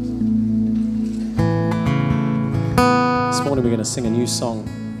 This morning we're going to sing a new song.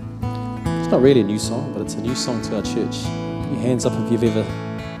 It's not really a new song, but it's a new song to our church. Put your hands up if you've ever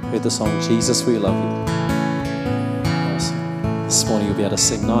heard the song, Jesus, We Love You. Awesome. This morning you'll be able to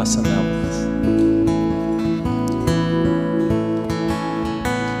sing nice and loud with us.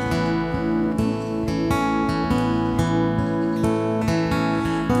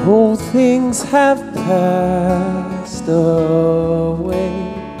 All things have passed away.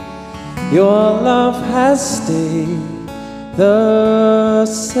 Your love has stayed the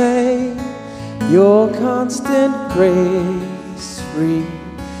same. Your constant grace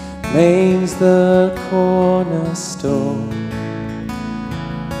remains the cornerstone.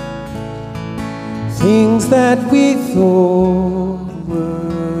 Things that we thought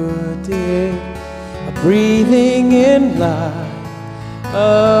were dead are breathing in life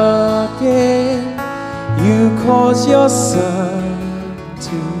again. You cause your sun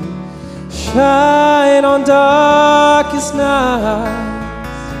to shine on darkest nights.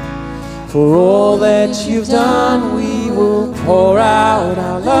 For all that you've done, we will pour out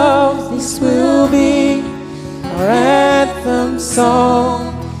our love. This will be our anthem song.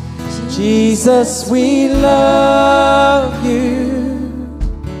 Jesus, we love you.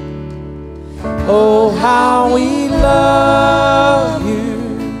 Oh, how we love you.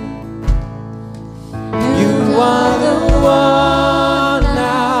 You are the one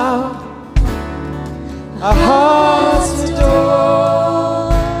now our hearts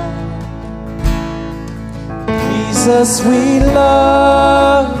adore. Jesus, we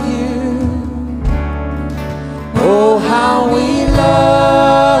love you. Oh, how we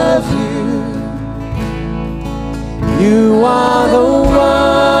love you. You are the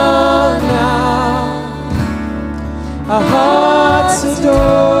one now our hearts adore.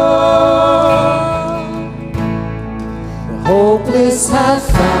 The hopeless have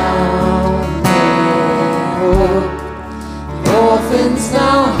found their hope. The orphans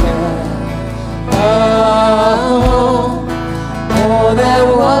now have a home.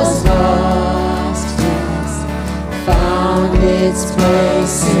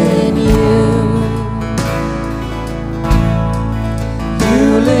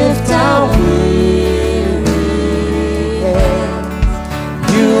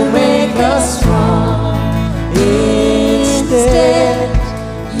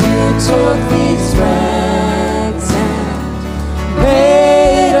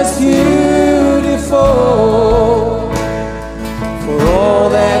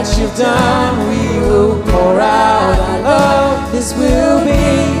 that you've done, we will pour out our love. This will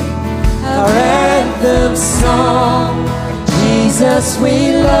be our anthem song. Jesus,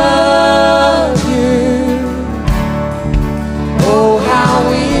 we love you. Oh, how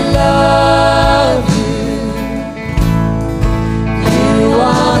we love you. You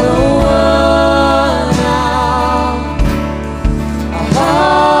are the one our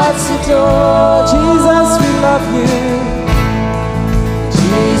hearts adore. Jesus, we love you.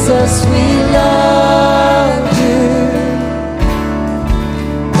 Jesus, we love you.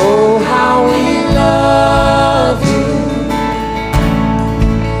 Oh, how we love you.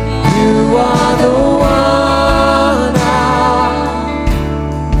 You are the one our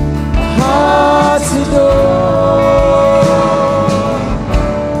hearts adore.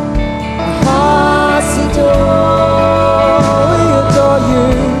 Our hearts adore. We adore you.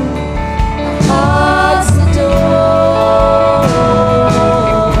 Our hearts adore.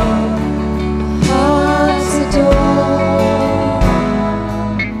 Our hearts adore.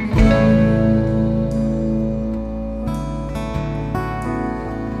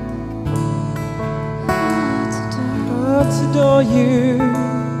 Hearts adore you.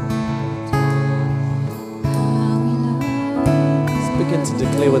 Let's begin to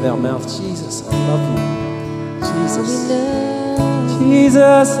declare with our mouth, Jesus, I love you. Jesus,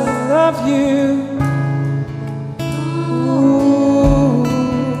 Jesus, I love you. Ooh.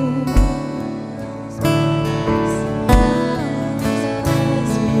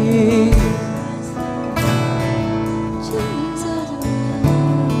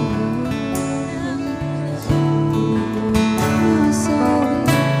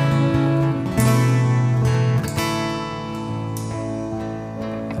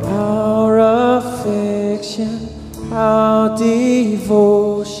 Our affection, our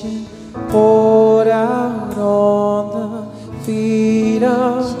devotion poured out on the feet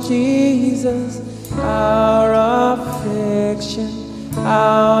of Jesus. Our affection,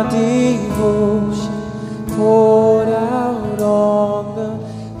 our devotion poured out on the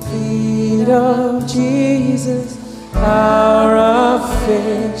feet of Jesus. Our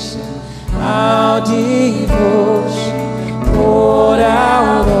affection, our devotion poured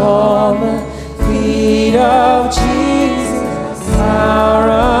out on the feet of Jesus. Our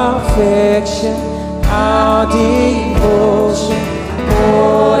affection, our devotion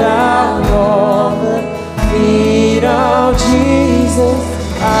poured out on the feet of Jesus.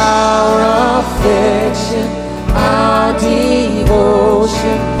 Our affection, our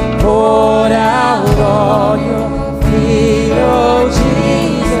devotion poured out on your feet, oh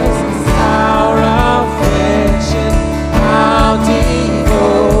Jesus. Our affection, our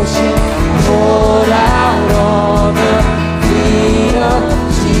devotion poured out on the feet of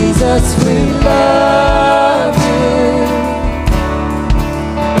Jesus. We love you.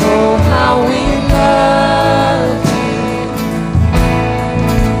 Oh, how we love you.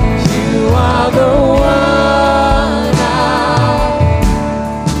 You are the one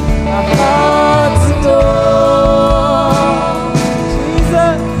our hearts adore.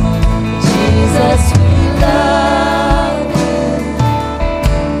 Jesus, Jesus, we love you.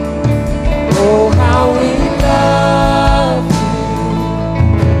 Oh, how we love you.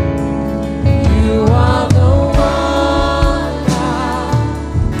 You are the one our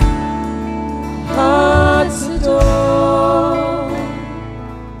hearts adore.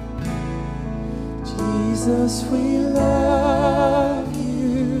 Jesus, we love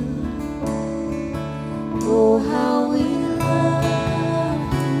you. Oh, how we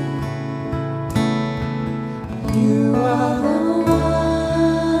love you. You are the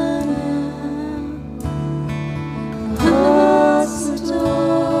one our hearts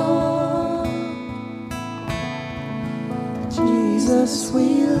adore. Jesus,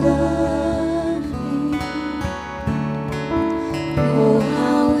 we love you. Oh,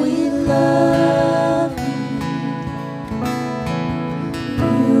 how we love you.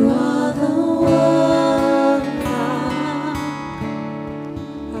 You are the one our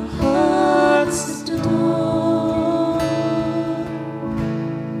hearts adore.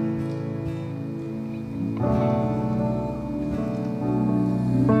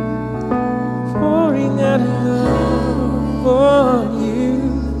 Pouring out love on you.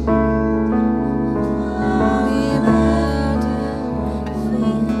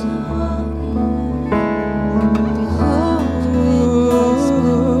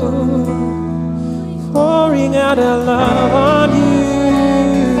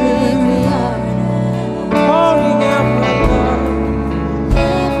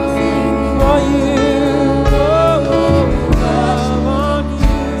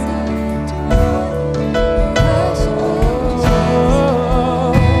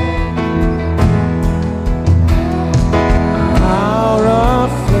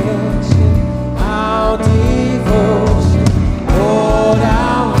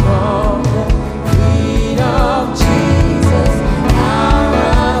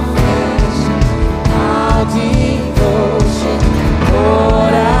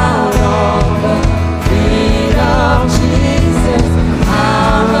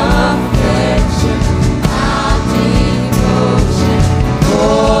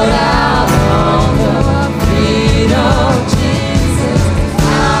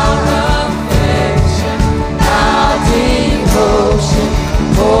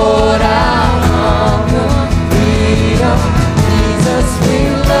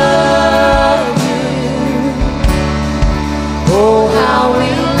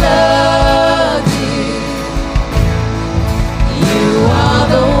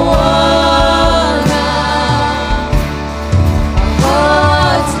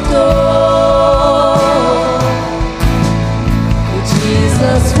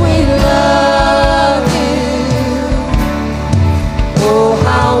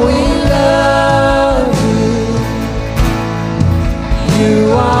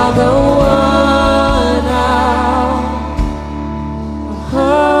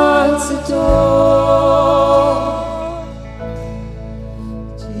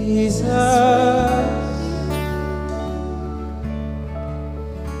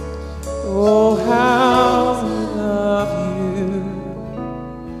 Oh, how we love you.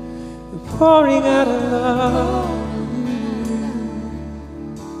 We're pouring out our love.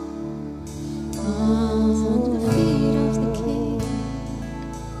 Falls under the feet of the King.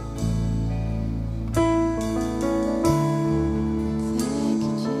 Thank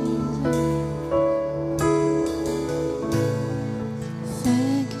you, Jesus.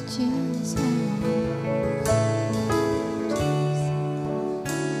 Thank you, Jesus.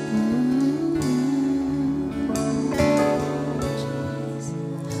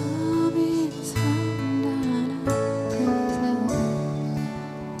 I'll be thrown down our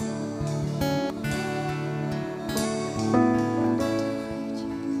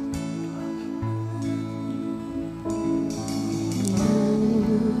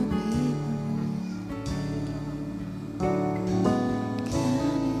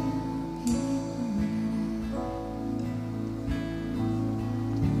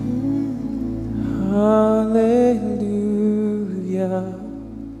Hallelujah.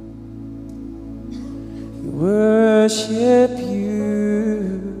 We worship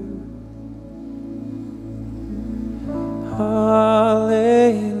you. Hallelujah.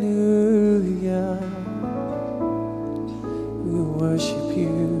 We worship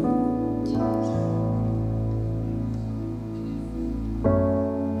you.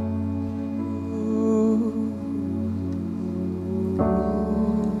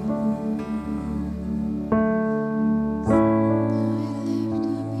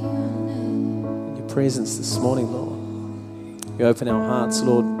 Presence this morning, Lord. We open our hearts,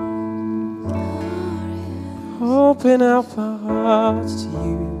 Lord. Open up our hearts to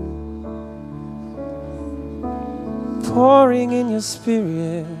you. Pouring in your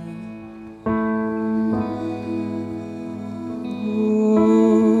spirit.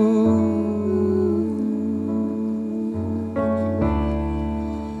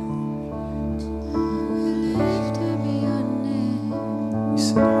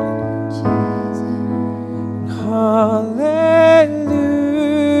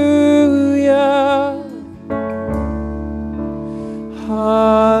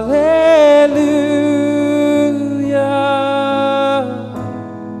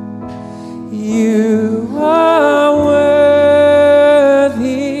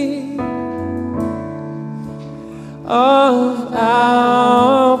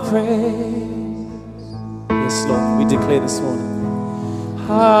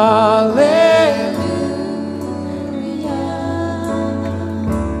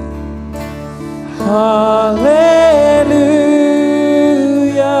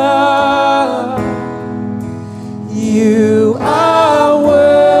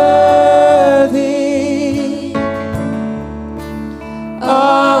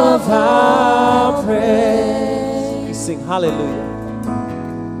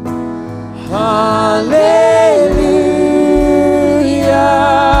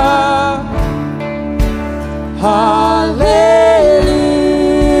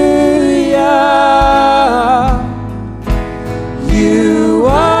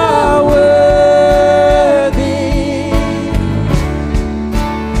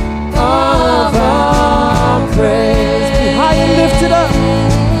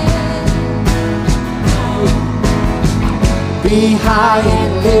 Be high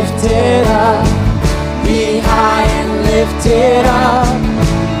and lifted up. Be high and lifted up.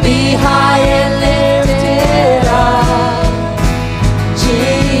 Be high and lifted up.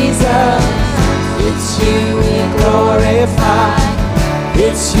 Jesus, it's you we glorify.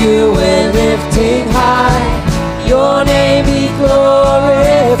 It's you we're lifting high. Your name be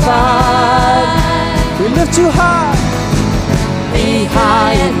glorified. We lift you high. Be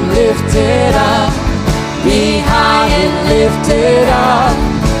high and lifted up. Be high and lifted up.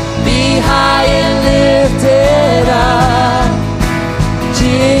 Be high and lifted up.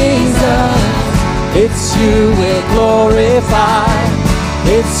 Jesus, it's you we glorify.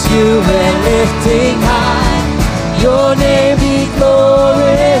 It's you we're lifting high. Your name be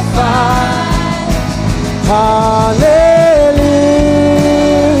glorified. Hallelujah.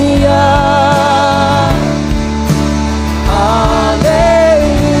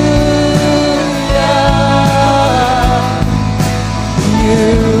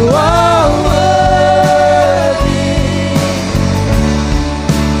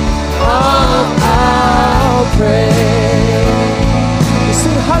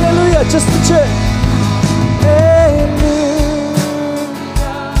 Just the church.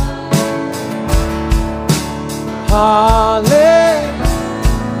 Hallelujah.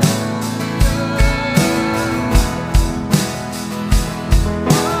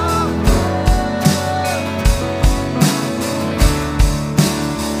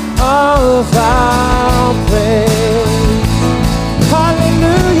 Hallelujah. of our praise.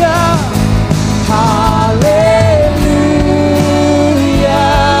 Hallelujah, hallelujah,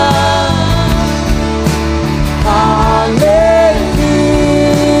 hallelujah.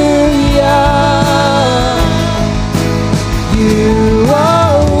 You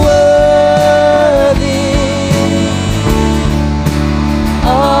are worthy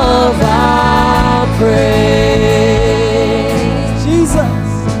of our praise. Jesus,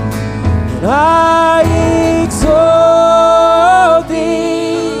 and I exalt thee.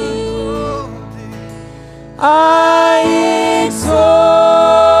 I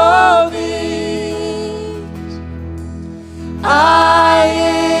exalt thee.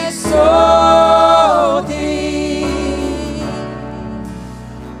 I exalt thee.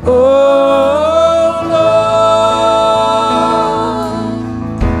 Oh Lord,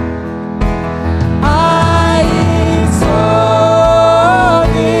 I exalt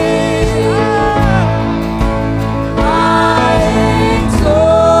thee. I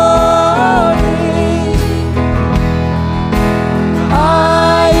exalt thee.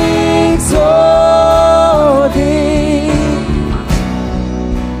 I exalt thee.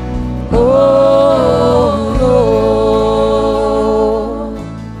 Oh Lord,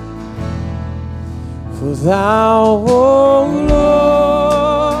 for thou, O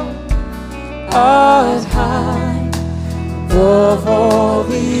Lord, art high above all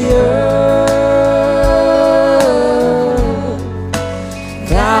the earth.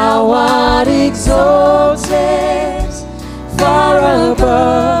 Thou art exalted far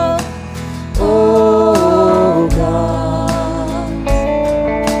above, O God.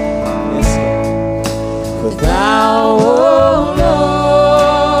 Yes, Lord. For thou, O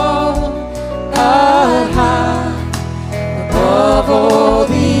Lord, art high above all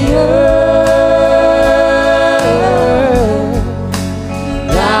the earth.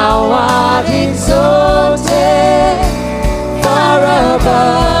 Thou art exalted far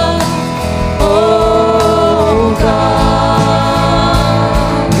above, O God.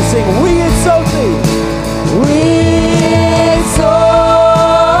 We sing, we exalt thee. We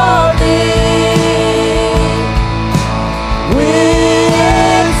exalt thee. We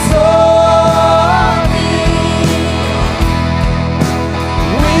exalt thee.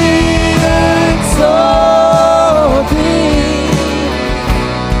 We exalt thee.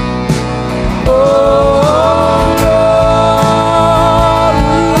 Oh Lord,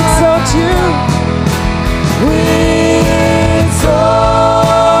 we exalt you. We exalt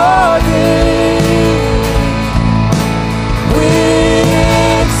thee. We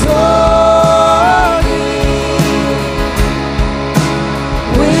exalt thee.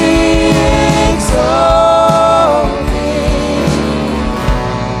 We exalt thee.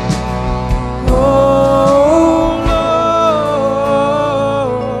 Oh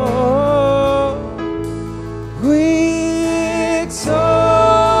Lord, we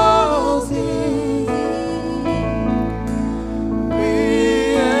exalt thee. We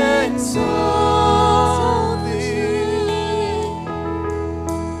exalt thee.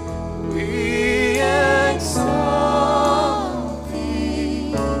 We exalt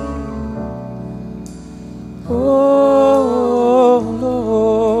thee. Oh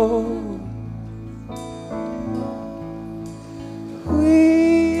Lord, we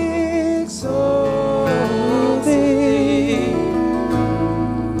exalt thee.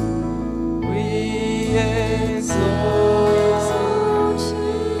 We exalt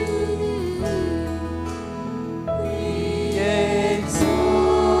thee. We exalt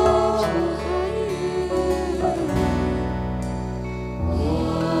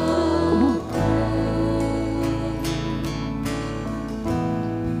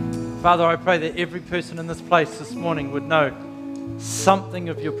Father, I pray that every person in this place this morning would know something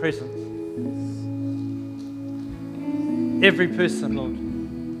of your presence. Every person, Lord.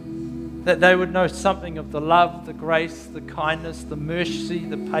 That they would know something of the love, the grace, the kindness, the mercy,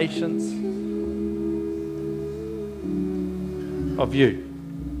 the patience of you.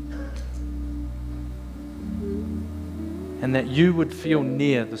 And that you would feel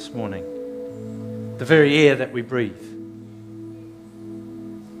near this morning, the very air that we breathe.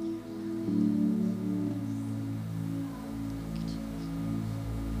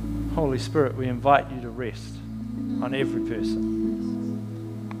 Holy Spirit, we invite you to rest on every person.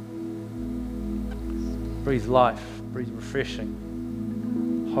 Breathe life, breathe refreshing,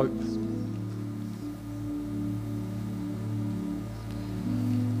 hope.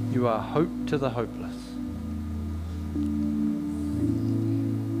 You are hope to the hopeless.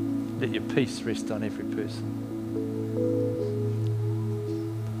 Let your peace rest on every person.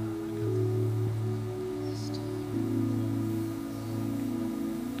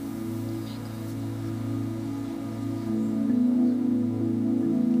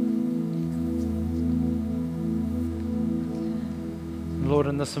 Lord,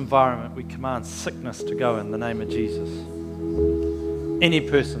 in this environment, we command sickness to go in the name of Jesus. Any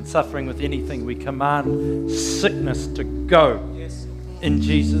person suffering with anything, we command sickness to go in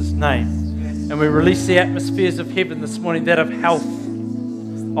Jesus' name. And we release the atmospheres of heaven this morning, that of health,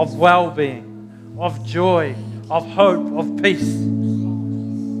 of well-being, of joy, of hope, of peace,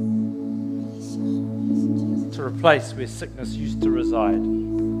 to replace where sickness used to reside.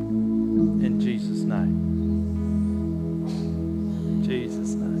 In Jesus' name.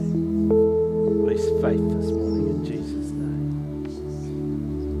 Jesus' name. Release faith this morning in Jesus' name.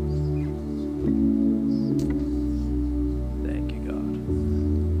 Thank you, God.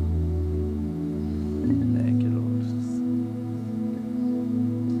 Thank you, Lord.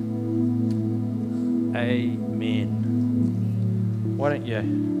 Amen. Why don't you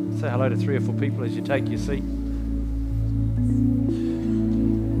say hello to 3 or 4 people as you take your seat?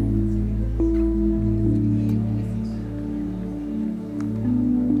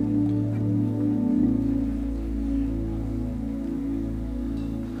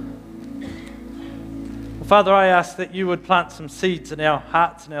 Father, I ask that you would plant some seeds in our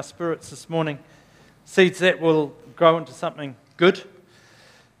hearts and our spirits this morning, seeds that will grow into something good,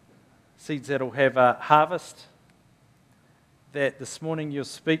 seeds that will have a harvest, that this morning you'll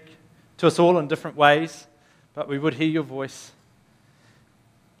speak to us all in different ways, but we would hear your voice,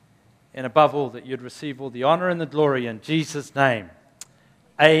 and above all, that you'd receive all the honor and the glory in Jesus' name.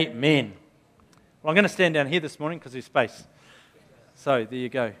 Amen. Well, I'm going to stand down here this morning because there's space. So there you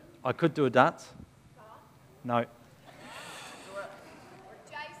go. I could do a dance. No.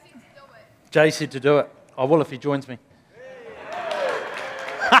 Jay said to do it. I will if he joins me.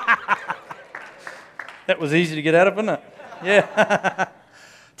 That was easy to get out of, wasn't it? Yeah.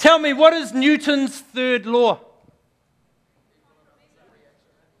 Tell me, what is Newton's third law?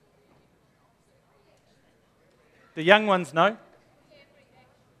 The young ones know.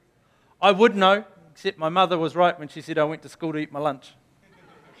 I would know, except my mother was right when she said I went to school to eat my lunch.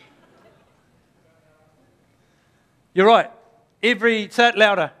 You're right. Say it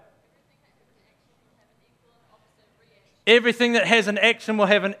louder. Everything that has an action will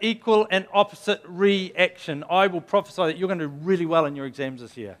have an equal and opposite reaction. I will prophesy that you're going to do really well in your exams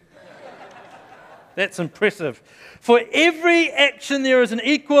this year. That's impressive. For every action, there is an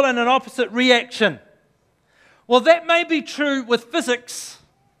equal and an opposite reaction. Well, that may be true with physics,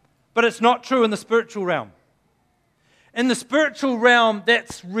 but it's not true in the spiritual realm. In the spiritual realm,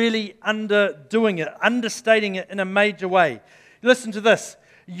 that's really underdoing it, understating it in a major way. Listen to this.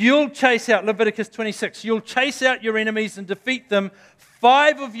 You'll chase out, Leviticus 26, you'll chase out your enemies and defeat them.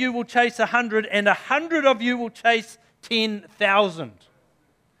 5 of you will chase 100, and 100 of you will chase 10,000.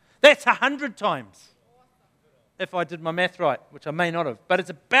 That's 100 times, if I did my math right, which I may not have, but it's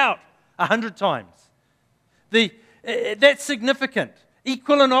about 100 times. That's significant.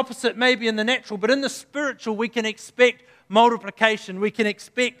 Equal and opposite maybe in the natural, but in the spiritual we can expect multiplication. We can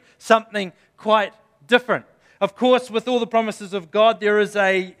expect something quite different. Of course, with all the promises of God, there is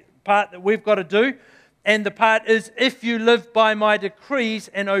a part that we've got to do, and the part is, if you live by my decrees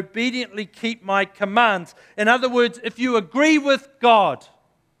and obediently keep my commands. In other words, if you agree with God,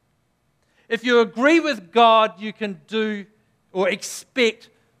 you can do or expect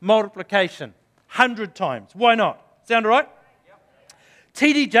multiplication 100 times. Why not? Sound all right?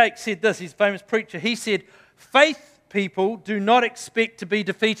 T.D. Jakes said this, he's a famous preacher. He said, faith people do not expect to be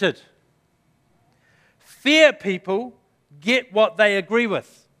defeated. Fear people get what they agree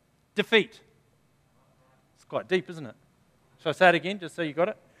with. Defeat. It's quite deep, isn't it? Shall I say it again, just so you got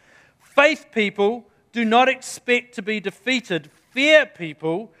it? Faith people do not expect to be defeated. Fear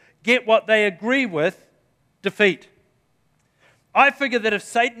people get what they agree with. Defeat. I figure that if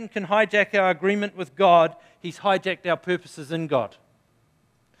Satan can hijack our agreement with God, he's hijacked our purposes in God.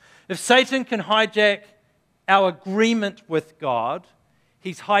 If Satan can hijack our agreement with God,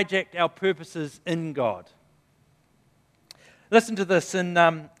 he's hijacked our purposes in God. Listen to this in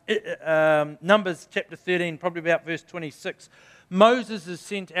Numbers chapter 13, probably about verse 26. Moses has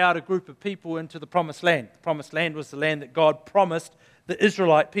sent out a group of people into the Promised Land. The Promised Land was the land that God promised the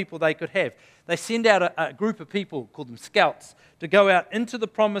Israelite people they could have. They send out a group of people, called them scouts, to go out into the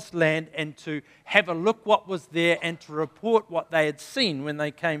Promised Land and to have a look what was there and to report what they had seen when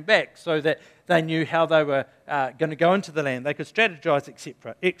they came back, so that they knew how they were going to go into the land. They could strategize,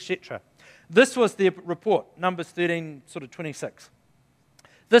 etc., etc. This was their report, Numbers 13, sort of 26.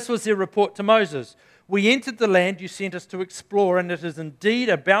 This was their report to Moses. We entered the land you sent us to explore, and it is indeed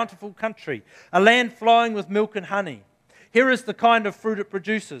a bountiful country, a land flowing with milk and honey. Here is the kind of fruit it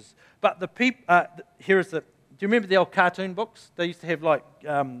produces. But the people, you remember the old cartoon books? They used to have like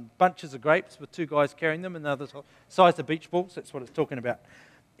bunches of grapes with two guys carrying them and the other size of beach balls. That's what it's talking about.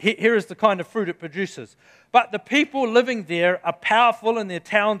 Here is the kind of fruit it produces. But the people living there are powerful and their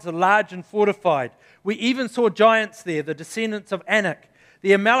towns are large and fortified. We even saw giants there, the descendants of Anak.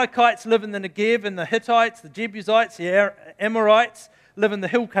 The Amalekites live in the Negev, and the Hittites, the Jebusites, the Amorites live in the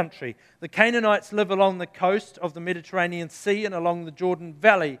hill country. The Canaanites live along the coast of the Mediterranean Sea and along the Jordan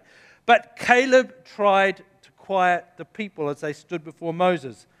Valley. But Caleb tried to quiet the people as they stood before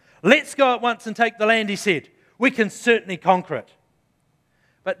Moses. Let's go at once and take the land, he said. We can certainly conquer it.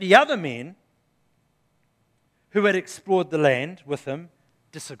 But the other men who had explored the land with him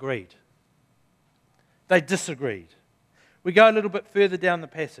disagreed. They disagreed. We go a little bit further down the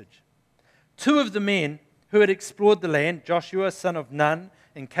passage. Two of the men who had explored the land, Joshua son of Nun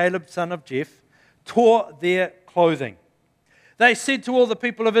and Caleb son of Jeph, tore their clothing. They said to all the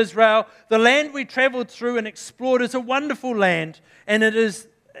people of Israel, the land we traveled through and explored is a wonderful land, and if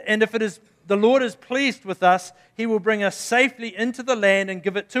the Lord is pleased with us, he will bring us safely into the land and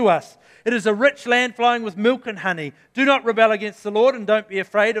give it to us. It is a rich land flowing with milk and honey. Do not rebel against the Lord and don't be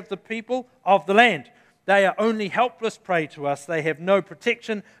afraid of the people of the land. They are only helpless prey to us. They have no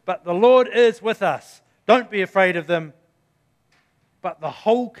protection, but the Lord is with us. Don't be afraid of them. But the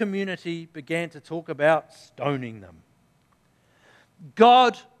whole community began to talk about stoning them.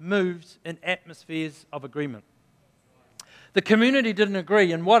 God moves in atmospheres of agreement. The community didn't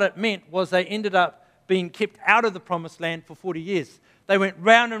agree, and what it meant was they ended up being kept out of the promised land for 40 years. They went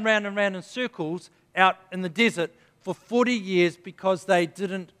round and round and round in circles out in the desert for 40 years because they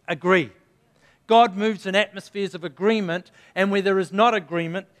didn't agree. God moves in atmospheres of agreement, and where there is not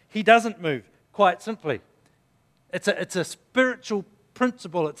agreement, he doesn't move, quite simply. It's a spiritual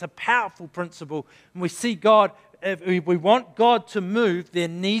principle. It's a powerful principle. And we see God, if we want God to move, there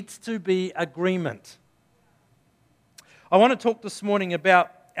needs to be agreement. I want to talk this morning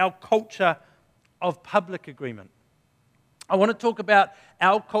about our culture of public agreement. I want to talk about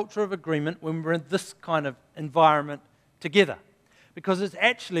our culture of agreement when we're in this kind of environment together, because it's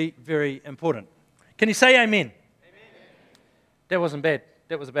actually very important. Can you say amen? Amen. That wasn't bad.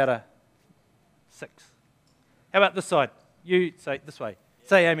 That was about a 6. How about this side? You say it this way.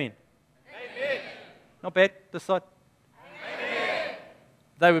 Say amen. Amen. Not bad. This side. Amen.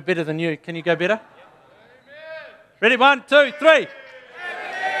 They were better than you. Can you go better? Amen. Ready? 1, 2, 3. Amen.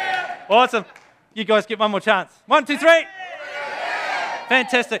 Awesome. You guys get one more chance. 1, 2, 3. Amen.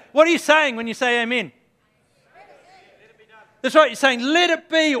 Fantastic. What are you saying when you say amen? That's right, you're saying, let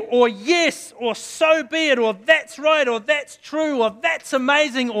it be, or yes, or so be it, or that's right, or that's true, or that's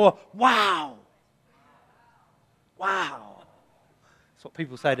amazing, or wow. Wow. That's what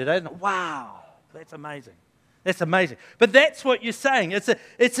people say today, isn't it? Wow, that's amazing. That's amazing. But that's what you're saying.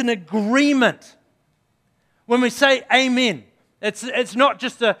 It's an agreement. When we say amen, it's not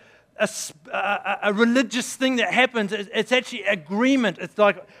just a religious thing that happens. It's actually agreement. It's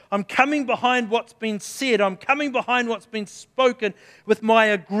like I'm coming behind what's been said. I'm coming behind what's been spoken with my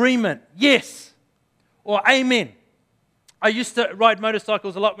agreement. Yes, or amen. I used to ride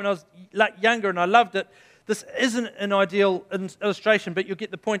motorcycles a lot when I was younger, and I loved it. This isn't an ideal illustration, but you'll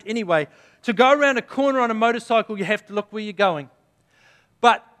get the point anyway. To go around a corner on a motorcycle, you have to look where you're going.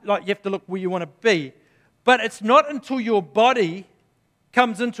 But you have to look where you want to be. But it's not until your body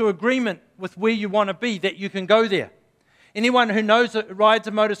comes into agreement with where you want to be that you can go there. Anyone who rides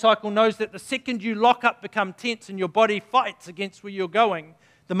a motorcycle knows that the second you lock up, become tense, and your body fights against where you're going,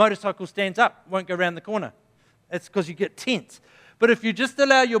 the motorcycle stands up, won't go around the corner. It's because you get tense. But if you just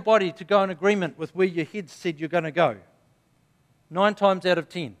allow your body to go in agreement with where your head said you're going to go, 9 times out of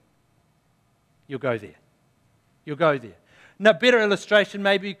 10, you'll go there. You'll go there. Now, better illustration,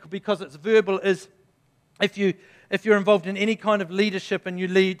 maybe because it's verbal, is if you're involved in any kind of leadership and you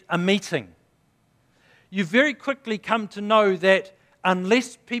lead a meeting, you very quickly come to know that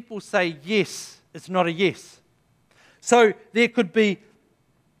unless people say yes, it's not a yes. So there could be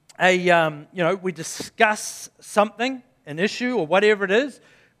we discuss something, an issue or whatever it is.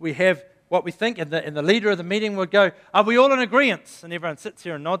 We have what we think, and the leader of the meeting would go, are we all in agreement? And everyone sits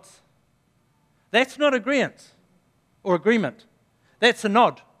here and nods. That's not agreement or agreement. That's a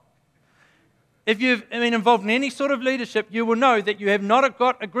nod. If you've been involved in any sort of leadership, you will know that you have not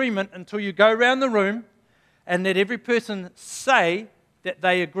got agreement until you go around the room and let every person say that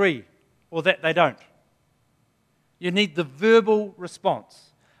they agree or that they don't. You need the verbal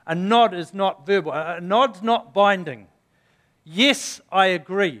response. A nod is not verbal. A nod's not binding. Yes, I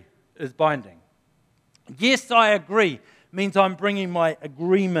agree is binding. Yes, I agree means I'm bringing my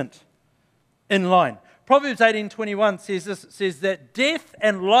agreement in line. Proverbs 18:21 says this. It says that death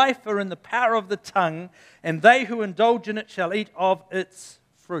and life are in the power of the tongue, and they who indulge in it shall eat of its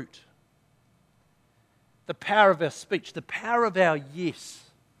fruit. The power of our speech, the power of our yes,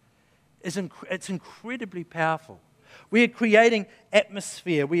 it's incredibly powerful. We are creating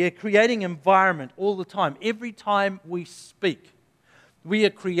atmosphere. We are creating environment all the time. Every time we speak, we are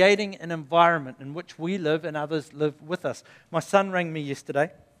creating an environment in which we live and others live with us. My son rang me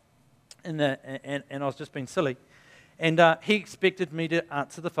yesterday. And I was just being silly. And he expected me to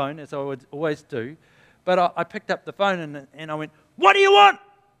answer the phone, as I would always do. But I picked up the phone and I went, "What do you want?"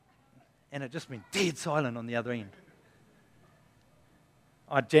 And it just went dead silent on the other end.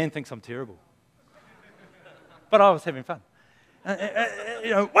 Jan thinks I'm terrible. But I was having fun.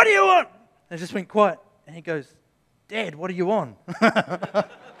 "What do you want?" And it just went quiet. And he goes, "Dad, what are you on?"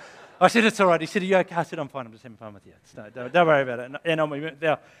 I said, "It's all right." He said, "Are you okay?" I said, "I'm fine. I'm just having fun with you. Don't worry about it." And on we went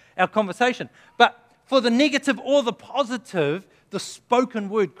with our conversation. But for the negative or the positive, the spoken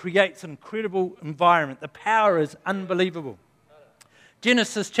word creates an incredible environment. The power is unbelievable.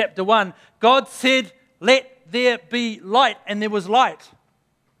 Genesis chapter 1, God said, "Let there be light," and there was light.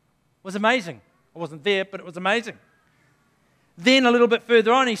 It was amazing. I wasn't there, but it was amazing. Then a little bit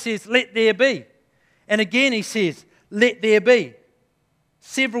further on, he says, "Let there be." And again he says, "Let there be."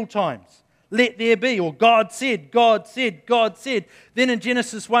 Several times. "Let there be," or God said, God said, God said. Then in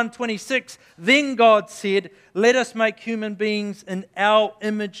Genesis 1:26, then God said, "Let us make human beings in our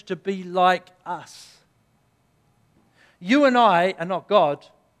image to be like us." You and I are not God,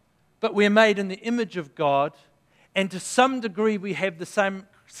 but we're made in the image of God, and to some degree we have the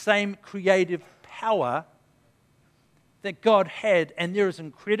same creative power that God had, and there is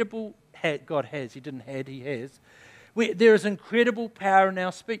incredible, God has, he didn't had, he has. There is incredible power in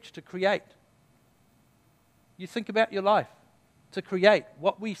our speech to create. You think about your life, to create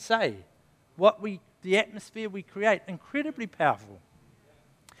what we say, the atmosphere we create, incredibly powerful.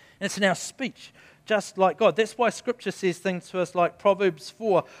 And it's in our speech, just like God. That's why Scripture says things to us like Proverbs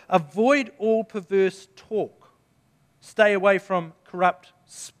 4, "Avoid all perverse talk. Stay away from corrupt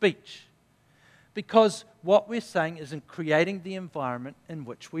speech." Because what we're saying is in creating the environment in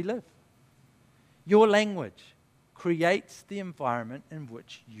which we live. Your language creates the environment in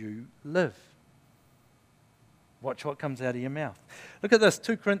which you live. Watch what comes out of your mouth. Look at this,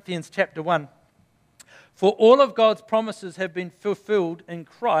 2 Corinthians chapter 1. "For all of God's promises have been fulfilled in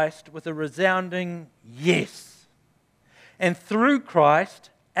Christ with a resounding yes. And through Christ,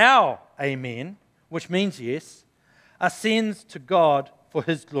 our amen," which means yes, "ascends to God for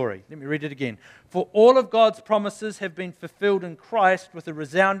his glory." Let me read it again. "For all of God's promises have been fulfilled in Christ with a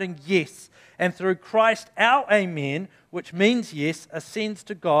resounding yes. And through Christ, our amen," which means yes, "ascends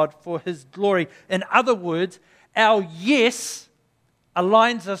to God for his glory." In other words, our yes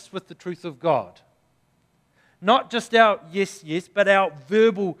aligns us with the truth of God. Not just our yes, yes, but our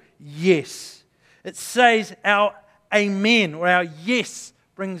verbal yes. It says our amen, or our yes,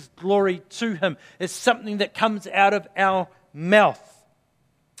 brings glory to him. It's something that comes out of our mouth.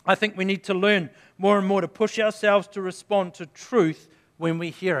 I think we need to learn more and more to push ourselves to respond to truth when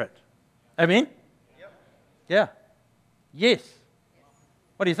we hear it. Amen? Yep. Yeah. Yes.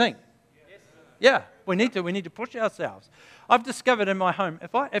 What do you think? Yes. Yeah, we need to push ourselves. I've discovered in my home,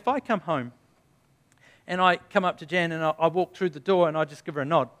 if I come home and I come up to Jan and I walk through the door and I just give her a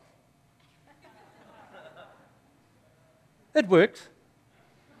nod, it works.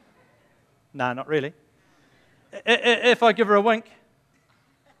 No, not really. If I give her a wink,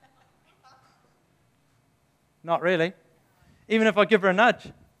 not really. Even if I give her a nudge.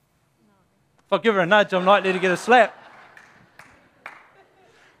 If I give her a nudge, I'm likely to get a slap.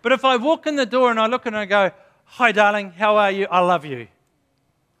 But if I walk in the door and I look and I go, "Hi, darling, how are you? I love you."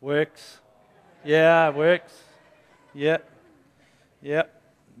 Works. Yeah, works. Yep. Yep.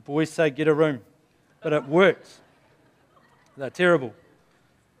 Boys say get a room. But it works. They're terrible.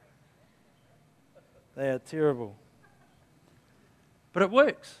 They are terrible. But it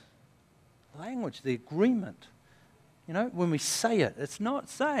works. Language, the agreement. You know, when we say it, it's not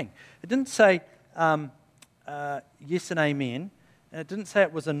saying. It didn't say yes and amen. And it didn't say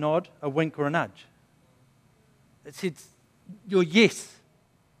it was a nod, a wink, or a nudge. It said your yes.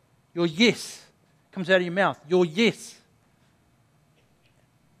 Your yes comes out of your mouth. Your yes.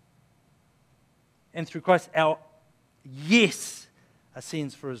 And through Christ, our yes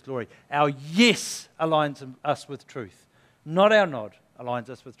ascends for his glory. Our yes aligns us with truth. Not our nod aligns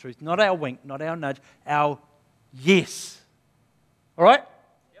us with truth. Not our wink, not our nudge. Our yes. All right?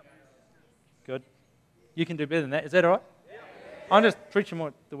 Yep. Good. You can do better than that. Is that all right? Yep. I'm just preaching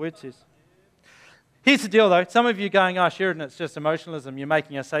what the word says. Here's the deal, though. Some of you going, "Oh, Sheridan, it's just emotionalism. You're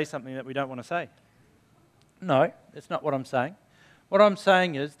making us say something that we don't want to say." No, that's not what I'm saying. What I'm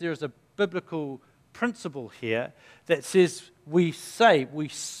saying is there is a biblical principle here that says we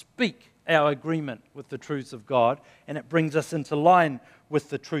speak our agreement with the truths of God, and it brings us into line with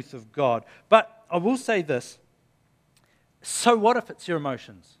the truth of God. But I will say this, so what if it's your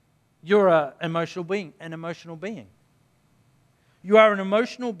emotions? You're an emotional being. You are an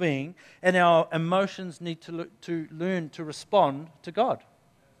emotional being, and our emotions need to learn to respond to God.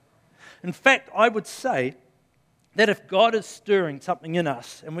 In fact, I would say that if God is stirring something in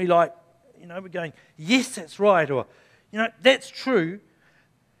us, and we're going, yes, that's right, or, that's true,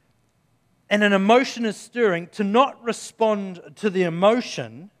 and an emotion is stirring, to not respond to the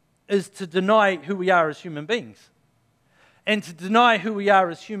emotion is to deny who we are as human beings. And to deny who we are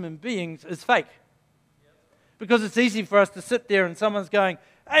as human beings is fake. Because it's easy for us to sit there and someone's going,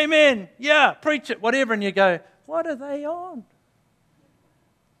 amen, yeah, preach it, whatever, and you go, what are they on?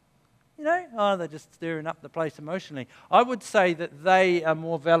 They're just stirring up the place emotionally. I would say that they are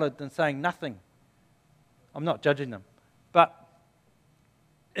more valid than saying nothing. I'm not judging them. But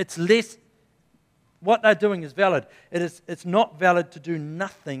it's less, what they're doing is valid. It's not valid to do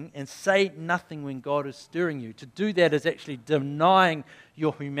nothing and say nothing when God is stirring you. To do that is actually denying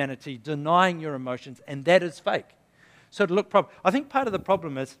your humanity, denying your emotions, and that is fake. So to look proper, I think part of the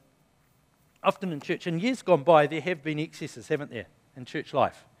problem is, often in church, in years gone by, there have been excesses, haven't there, in church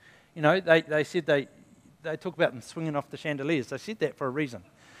life. They said they talk about them swinging off the chandeliers. They said that for a reason.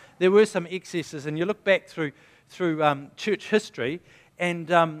 There were some excesses, and you look back through church history, and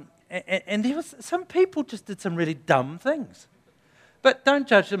there was some people just did some really dumb things. But don't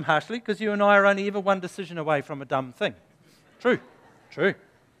judge them harshly, because you and I are only ever one decision away from a dumb thing. True.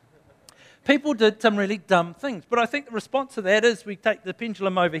 People did some really dumb things, but I think the response to that is we take the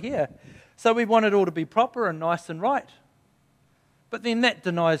pendulum over here. So we want it all to be proper and nice and right. But then that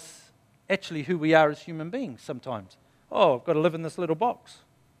denies actually who we are as human beings sometimes. Oh, I've got to live in this little box.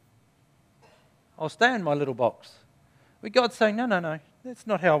 I'll stay in my little box. But God's saying, no, that's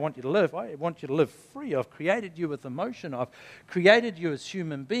not how I want you to live. I want you to live free. I've created you with emotion. I've created you as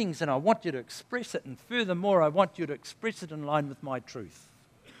human beings, and I want you to express it. And furthermore, I want you to express it in line with my truth.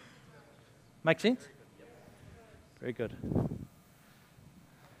 Make sense? Very good.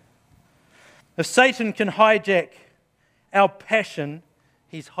 If Satan can hijack our passion,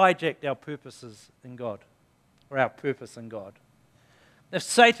 he's hijacked our purposes in God, or our purpose in God. If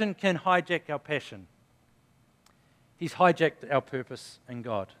Satan can hijack our passion, he's hijacked our purpose in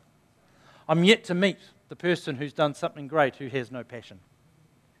God. I'm yet to meet the person who's done something great who has no passion.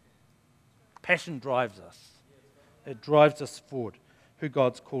 Passion drives us. It drives us forward, who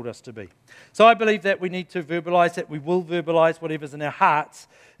God's called us to be. So I believe that we need to verbalize that. We will verbalize whatever's in our hearts.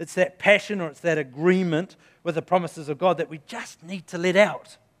 It's that passion, or it's that agreement with the promises of God that we just need to let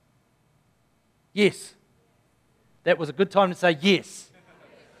out. Yes. That was a good time to say yes.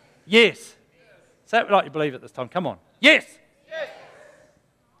 Yes. Say it like you believe it this time. Come on. Yes. Yes.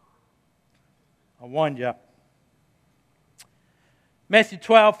 I'll wind you up. Matthew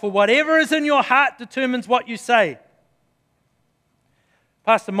 12, for whatever is in your heart determines what you say.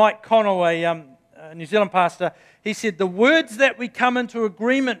 Pastor Mike Connell, a New Zealand pastor, he said, the words that we come into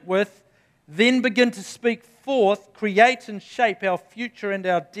agreement with then begin to speak forth, create and shape our future and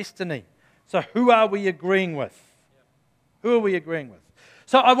our destiny. So who are we agreeing with? Who are we agreeing with?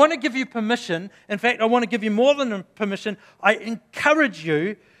 So I want to give you permission. In fact, I want to give you more than permission. I encourage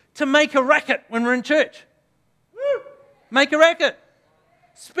you to make a racket when we're in church. Woo! Make a racket.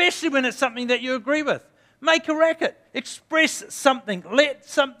 Especially when it's something that you agree with. Make a racket. Express something. Let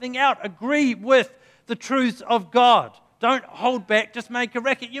something out. Agree with the truths of God. Don't hold back. Just make a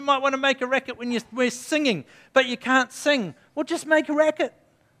racket. You might want to make a racket when we're singing, but you can't sing. Well, just make a racket.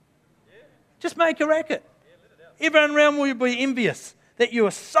 Just make a racket. Everyone around will be envious that you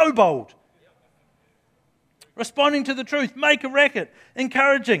are so bold. Responding to the truth. Make a racket.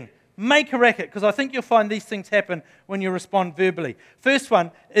 Encouraging. Make a racket, because I think you'll find these things happen when you respond verbally. First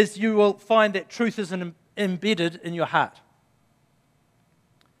one is you will find that truth is embedded in your heart.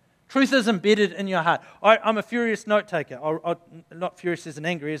 Truth is embedded in your heart. I'm a furious note taker. Not furious as in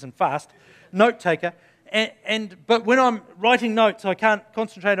angry, as in fast. Note taker. But when I'm writing notes, I can't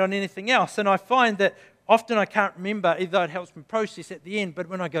concentrate on anything else. And I find that often I can't remember, even though it helps me process at the end. But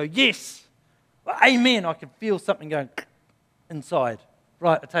when I go, yes, amen, I can feel something going inside.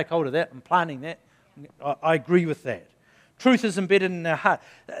 Right, I take hold of that. I'm planning that. I agree with that. Truth is embedded in our heart.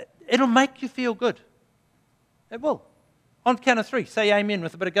 It'll make you feel good. It will. On the count of 3, say amen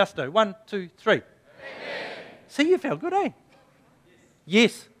with a bit of gusto. 1, 2, 3. Amen. See, you feel good, eh?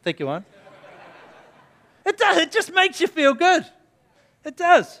 Yes. Thank you, Owen. It does. It just makes you feel good. It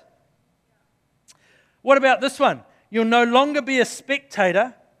does. What about this one? You'll no longer be a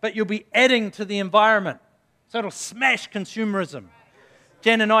spectator, but you'll be adding to the environment. So it'll smash consumerism.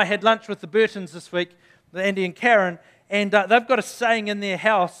 Jan and I had lunch with the Burtons this week, Andy and Karen, and they've got a saying in their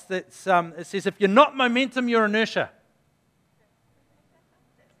house that it says, if you're not momentum, you're inertia.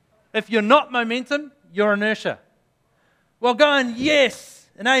 If you're not momentum, you're inertia. Well, going yes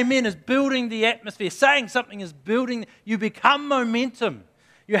and amen is building the atmosphere. Saying something is building. You become momentum.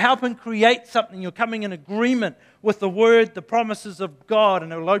 You're helping create something. You're coming in agreement with the word, the promises of God,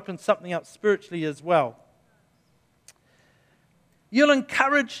 and it will open something up spiritually as well. You'll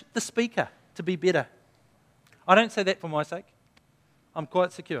encourage the speaker to be better. I don't say that for my sake. I'm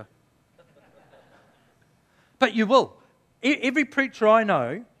quite secure. But you will. Every preacher I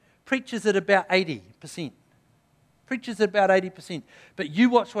know preaches at about 80%. Preaches at about 80%. But you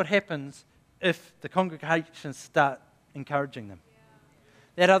watch what happens if the congregations start encouraging them.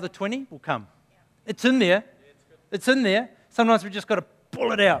 That other 20 will come. It's in there. It's in there. Sometimes we've just got to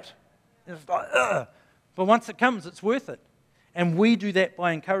pull it out. And it's like, ugh. But once it comes, it's worth it. And we do that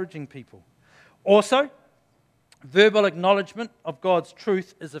by encouraging people. Also, verbal acknowledgement of God's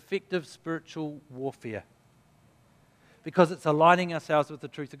truth is effective spiritual warfare. Because it's aligning ourselves with the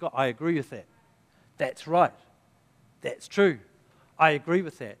truth of God. I agree with that. That's right. That's true. I agree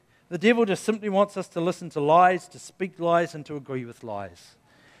with that. The devil just simply wants us to listen to lies, to speak lies, and to agree with lies.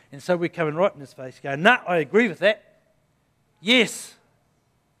 And so we're coming right in his face going, nah, I agree with that. Yes.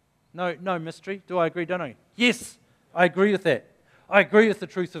 No mystery. Do I agree? Don't I? Yes, I agree with that. I agree with the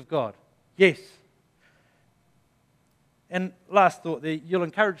truth of God. Yes. And last thought there, you'll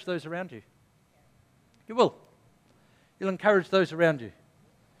encourage those around you. You will. You'll encourage those around you.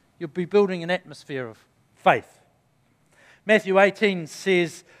 You'll be building an atmosphere of faith. Matthew 18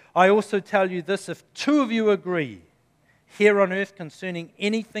 says, I also tell you this, if two of you agree here on earth concerning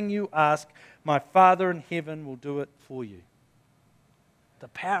anything you ask, my Father in heaven will do it for you. The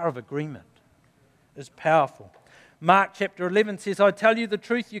power of agreement is powerful. Mark chapter 11 says, I tell you the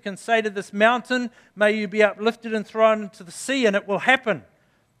truth, you can say to this mountain, may you be uplifted and thrown into the sea, and it will happen.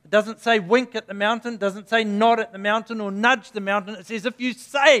 It doesn't say wink at the mountain, doesn't say nod at the mountain or nudge the mountain. It says if you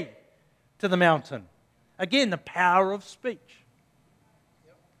say to the mountain. Again, the power of speech.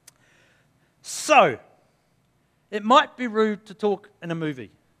 So, it might be rude to talk in a movie.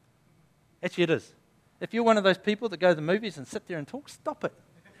 Actually, it is. If you're one of those people that go to the movies and sit there and talk, stop it.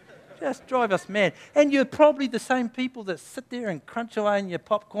 Just drive us mad. And you're probably the same people that sit there and crunch away in your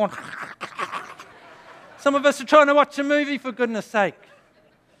popcorn. Some of us are trying to watch a movie, for goodness sake.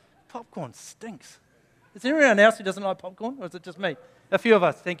 Popcorn stinks. Is there anyone else who doesn't like popcorn, or is it just me? A few of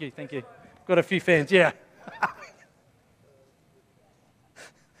us. Thank you. Got a few fans, yeah.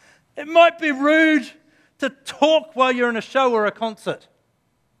 It might be rude to talk while you're in a show or a concert.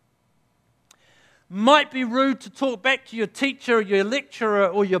 Might be rude to talk back to your teacher or your lecturer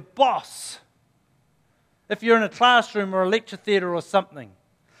or your boss if you're in a classroom or a lecture theatre or something.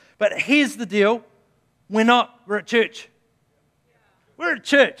 But here's the deal. We're at church. We're at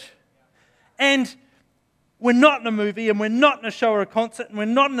church. And we're not in a movie, and we're not in a show or a concert, and we're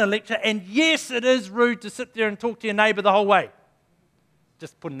not in a lecture. And yes, it is rude to sit there and talk to your neighbour the whole way.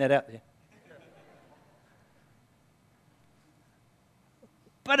 Just putting that out there.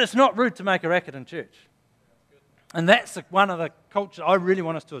 But it's not rude to make a racket in church. And that's one of the cultures I really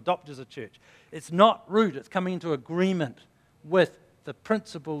want us to adopt as a church. It's not rude. It's coming into agreement with the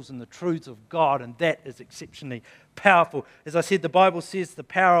principles and the truths of God, and that is exceptionally powerful. As I said, the Bible says the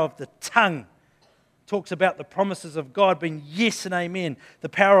power of the tongue talks about the promises of God being yes and amen. The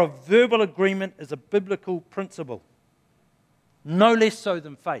power of verbal agreement is a biblical principle. No less so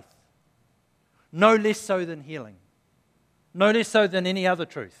than faith. No less so than healing. No less so than any other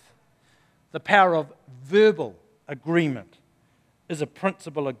truth. The power of verbal agreement is a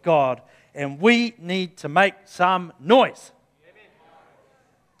principle of God, and we need to make some noise.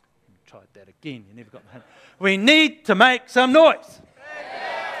 Tried that again. You never got the hint. We need to make some noise.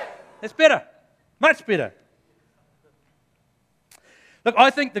 That's better. Much better. Look, I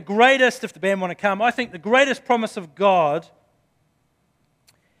think the greatest, if the band want to come, I think the greatest promise of God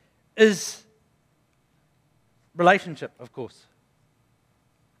is relationship, of course.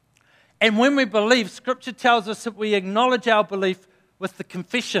 And when we believe, Scripture tells us that we acknowledge our belief with the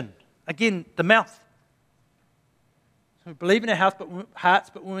confession. Again, the mouth. So we believe in our hearts,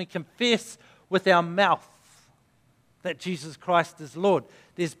 but when we confess with our mouth that Jesus Christ is Lord,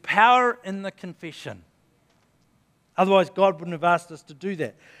 there's power in the confession. Otherwise, God wouldn't have asked us to do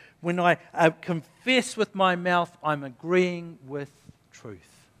that. When I confess with my mouth, I'm agreeing with truth.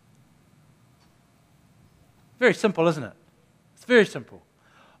 Very simple, isn't it? It's very simple.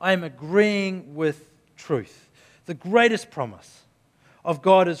 I am agreeing with truth. The greatest promise of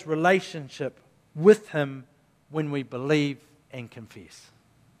God is relationship with Him when we believe and confess.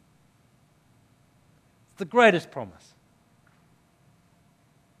 It's the greatest promise.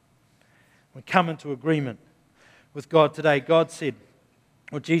 We come into agreement with God today. God said,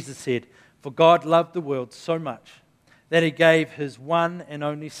 or Jesus said, "For God loved the world so much that He gave His one and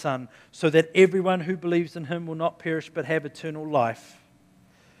only Son, so that everyone who believes in Him will not perish but have eternal life."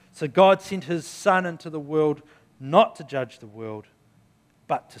 So God sent His Son into the world not to judge the world,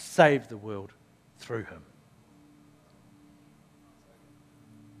 but to save the world through Him.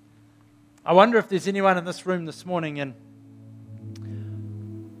 I wonder if there's anyone in this room this morning and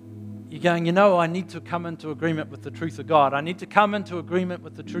you're going, I need to come into agreement with the truth of God. I need to come into agreement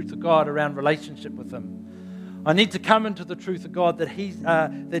with the truth of God around relationship with Him. I need to come into the truth of God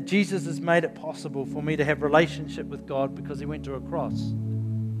that Jesus has made it possible for me to have relationship with God because He went to a cross.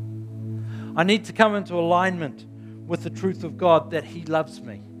 I need to come into alignment with the truth of God that He loves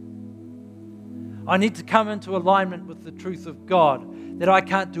me. I need to come into alignment with the truth of God that I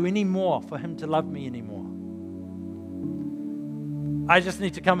can't do any more for Him to love me anymore. I just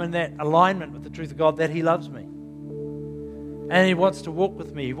need to come in that alignment with the truth of God that He loves me. And He wants to walk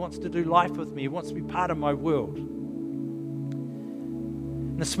with me. He wants to do life with me. He wants to be part of my world.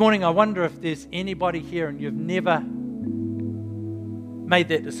 And this morning, I wonder if there's anybody here and you've never made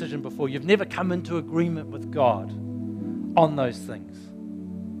that decision before. You've never come into agreement with God on those things.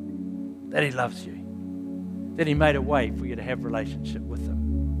 That He loves you. That He made a way for you to have relationship with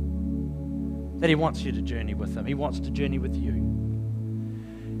Him. That He wants you to journey with Him. He wants to journey with you.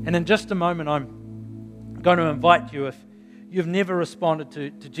 And in just a moment, I'm going to invite you, if you've never responded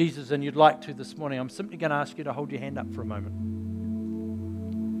to Jesus and you'd like to this morning, I'm simply going to ask you to hold your hand up for a moment.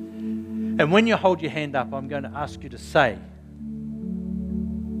 And when you hold your hand up, I'm going to ask you to say,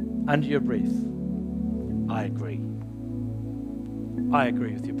 under your breath, "I agree. I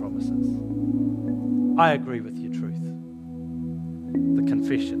agree with your promises. I agree with your truth." The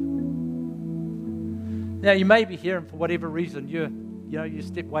confession. Now, you may be here and for whatever reason, you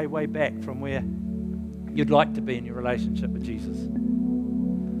step way back from where you'd like to be in your relationship with Jesus.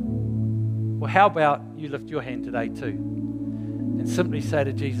 Well, how about you lift your hand today too and simply say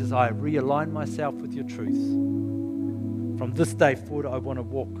to Jesus, "I realign myself with your truth. From this day forward, I want to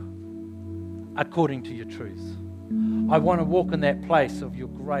walk according to your truth. I want to walk in that place of your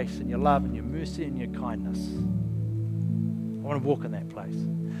grace and your love and your mercy and your kindness. I want to walk in that place."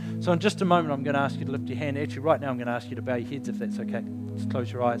 So in just a moment, I'm going to ask you to lift your hand. Actually, right now, I'm going to ask you to bow your heads if that's okay. Just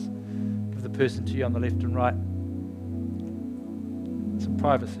close your eyes. Give the person to you on the left and right some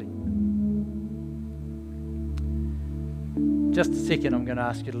privacy. Just a second, I'm going to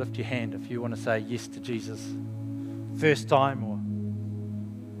ask you to lift your hand if you want to say yes to Jesus. First time, or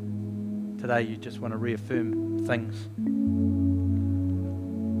today you just want to reaffirm things.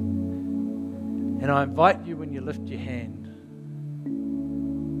 And I invite you, when you lift your hand,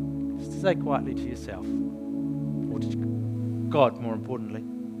 just to say quietly to yourself, or to God more importantly,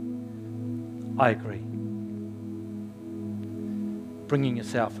 "I agree." Bringing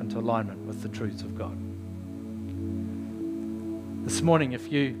yourself into alignment with the truths of God. This morning,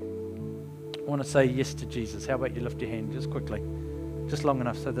 if you want to say yes to Jesus, how about you lift your hand just quickly, just long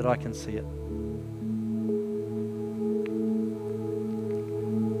enough so that I can see it.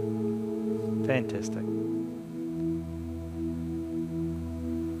 Fantastic.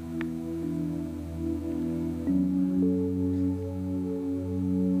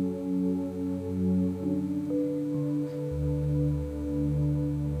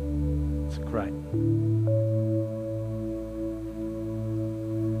 It's great.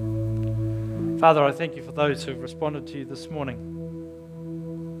 Father, I thank you for those who've responded to you this morning.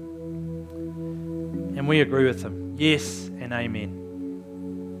 And we agree with them. Yes and amen.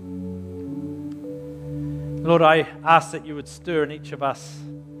 Lord, I ask that you would stir in each of us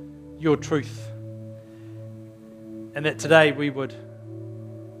your truth. And that today we would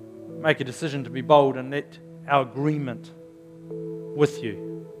make a decision to be bold and let our agreement with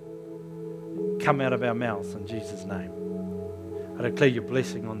you come out of our mouths in Jesus' name. I declare your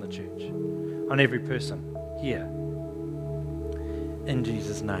blessing on the church, on every person here. In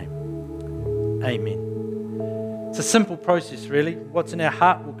Jesus' name. Amen. It's a simple process, really. What's in our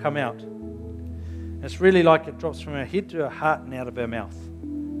heart will come out. It's really like it drops from our head to our heart and out of our mouth.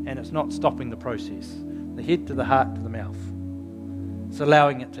 And it's not stopping the process. The head to the heart to the mouth. It's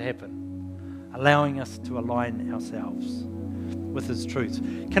allowing it to happen. Allowing us to align ourselves with His truth.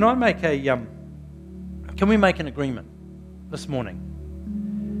 Can we make an agreement this morning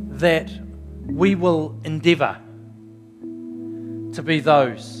that we will endeavour to be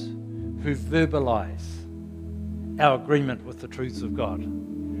those who verbalize our agreement with the truths of God.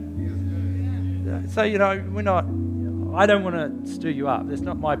 So, I don't want to stir you up. That's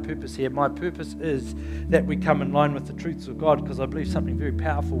not my purpose here. My purpose is that we come in line with the truths of God, because I believe something very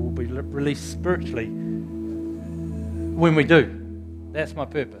powerful will be released spiritually when we do. That's my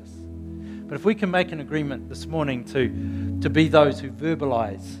purpose. But if we can make an agreement this morning to be those who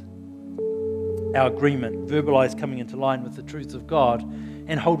verbalize our agreement, verbalize coming into line with the truths of God,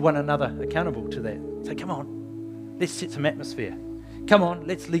 and hold one another accountable to that. Say, come on, let's set some atmosphere. Come on,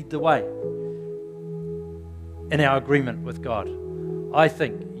 let's lead the way in our agreement with God. I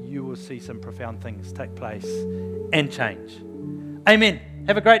think you will see some profound things take place and change. Amen.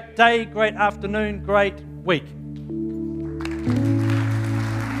 Have a great day, great afternoon, great week.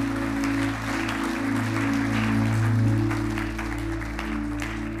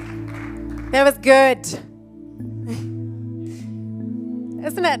 That was good.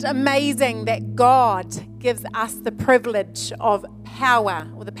 Isn't it amazing that God gives us the privilege of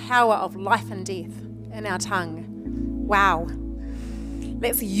power, or the power of life and death in our tongue? Wow.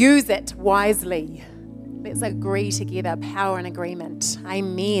 Let's use it wisely. Let's agree together, power and agreement.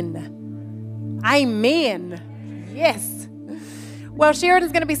 Amen. Amen. Yes. Well,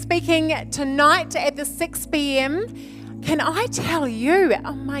 Sheridan's going to be speaking tonight at the 6 p.m. Can I tell you,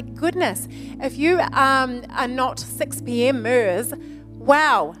 oh my goodness, if you are not 6 p.m.ers,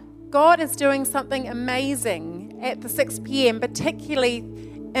 wow, God is doing something amazing at the 6 p.m., particularly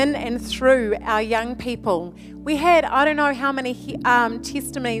in and through our young people. We had, I don't know how many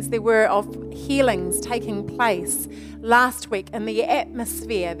testimonies there were of healings taking place last week, and the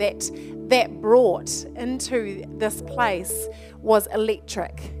atmosphere that brought into this place was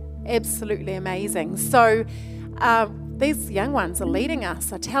electric. Absolutely amazing. So these young ones are leading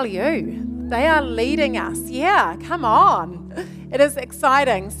us, I tell you. They are leading us. Yeah, come on. It is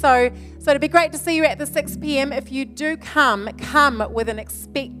exciting. So it'd be great to see you at the 6 p.m. If you do come with an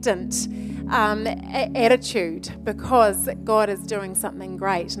expectant attitude, because God is doing something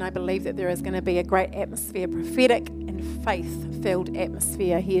great, and I believe that there is going to be a great atmosphere, prophetic and faith-filled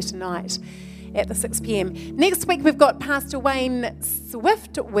atmosphere here tonight at the 6 p.m. Next week we've got Pastor Wayne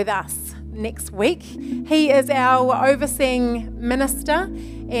Swift with us. Next week, he is our overseeing minister,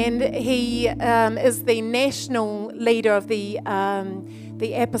 and he is the national leader of the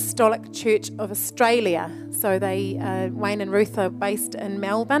Apostolic Church of Australia. So Wayne and Ruth are based in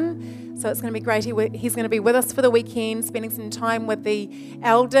Melbourne. So it's going to be great. He's going to be with us for the weekend, spending some time with the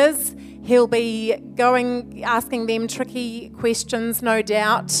elders. He'll be asking them tricky questions, no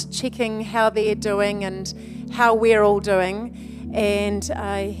doubt, checking how they're doing and how we're all doing. And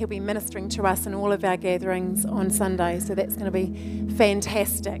he'll be ministering to us in all of our gatherings on Sunday. So that's going to be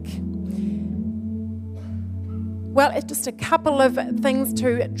fantastic. Well, it's just a couple of things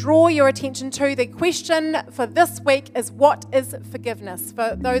to draw your attention to. The question for this week is, what is forgiveness?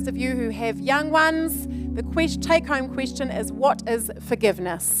 For those of you who have young ones, the take-home question is, what is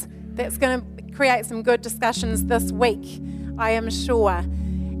forgiveness? That's going to create some good discussions this week, I am sure.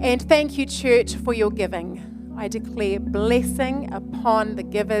 And thank you, church, for your giving. I declare blessing upon the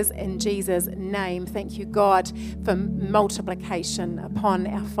givers in Jesus' name. Thank you, God, for multiplication upon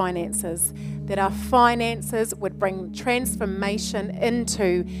our finances, that our finances would bring transformation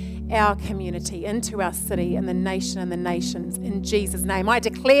into our community, into our city, and the nation and the nations. In Jesus' name, I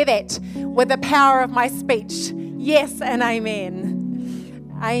declare that with the power of my speech. Yes and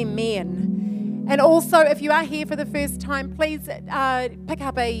amen. Amen. And also, if you are here for the first time, please pick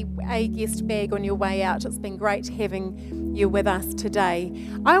up a guest bag on your way out. It's been great having you with us today.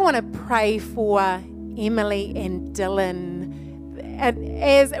 I want to pray for Emily and Dylan. And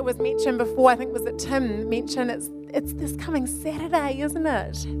as it was mentioned before, I think was it Tim mentioned, it's this coming Saturday, isn't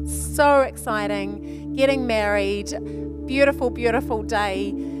it? So exciting. Getting married. Beautiful, beautiful day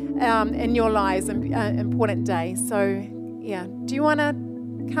in your lives. Important day. So, yeah. Do you want to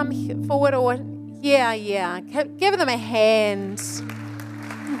come forward or... Yeah. Give them a hand.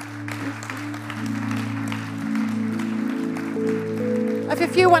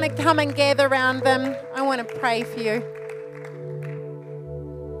 If you want to come and gather around them, I want to pray for you.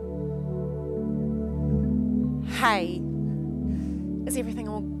 Hey, is everything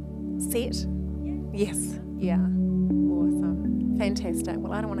all set? Yes. Yeah. Awesome. Fantastic.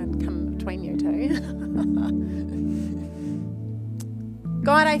 Well, I don't want to come between you two.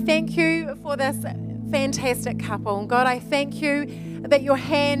 God, I thank you for this fantastic couple. God, I thank you that your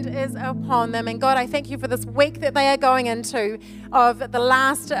hand is upon them. And God, I thank you for this week that they are going into. of the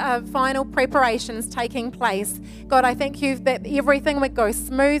last final preparations taking place. God, I thank you that everything would go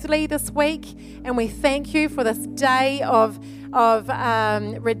smoothly this week, and we thank you for this day of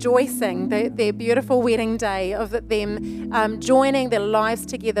rejoicing, their beautiful wedding day, of them joining their lives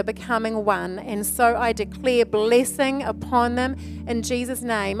together, becoming one. And so I declare blessing upon them in Jesus'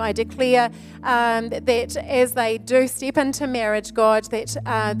 name. I declare that as they do step into marriage, God, that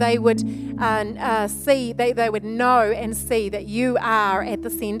they would see, they would know and see that you are at the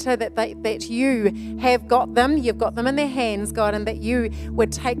center, that you have got them, you've got them in their hands, God, and that you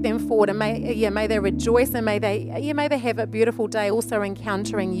would take them forward. And may they rejoice, and may they have a beautiful day also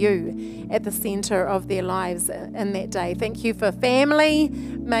encountering you at the center of their lives in that day. Thank you for family.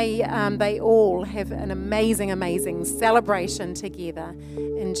 May they all have an amazing, amazing celebration together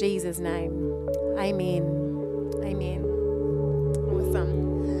in Jesus' name. Amen. Amen. Awesome.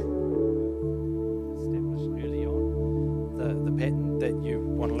 Establish early on the pattern that you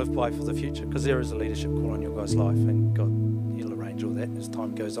want to live by for the future, because there is a leadership call on your guys' life, and God, He'll arrange all that as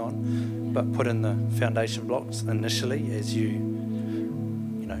time goes on. But put in the foundation blocks initially as you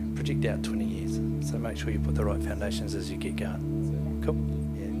project out 20 years. So make sure you put the right foundations as you get going. Cool?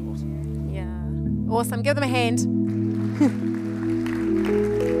 Yeah, awesome. Yeah. Awesome. Give them a hand.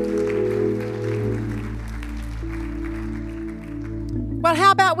 Well,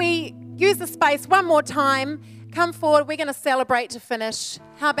 how about we use the space one more time? Come forward. We're going to celebrate to finish.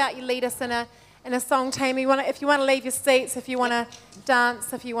 How about you lead us in a song team? If you want to leave your seats, if you want to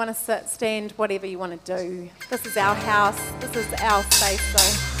dance, if you want to sit, stand, whatever you want to do. This is our house. This is our space. So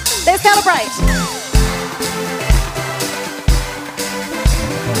let's celebrate.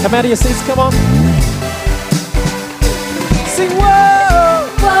 Come out of your seats, come on. Sing whoa,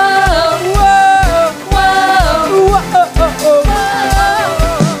 whoa, whoa, whoa, whoa, whoa, whoa.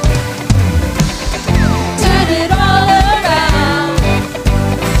 Turn it all around.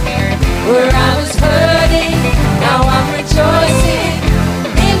 Where I was hurting, now I'm rejoicing.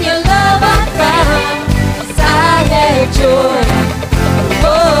 In your love I found, 'cause I have joy.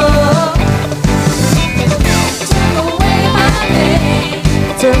 Oh, took away my pain.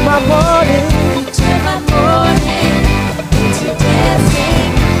 Turn my morning into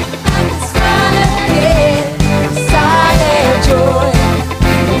dancing. I can smile again, 'cause I have joy.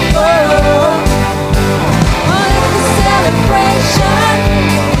 Oh, let the celebration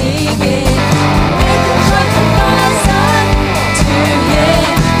begin. Make the joyful noise unto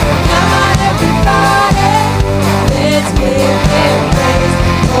Him. Come on, everybody, let's give Him praise.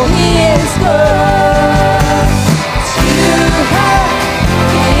 For He is good. You have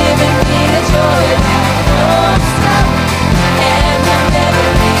given me the joy that won't stop and will never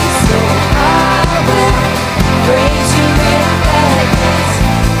be. So I will praise you in gladness,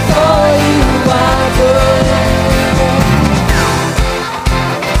 for you are good.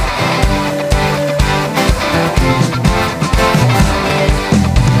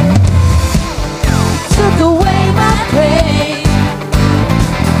 Took away my pain,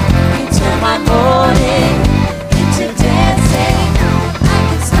 you turned my mourning into dancing. I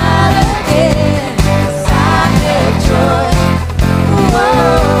can smile again, 'cause I have joy.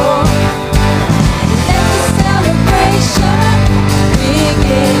 Whoa. Let the celebration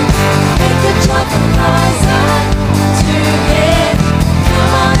begin. Make a joyful noise unto Him.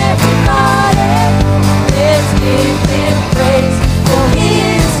 Come on, everybody, let's give Him praise. For He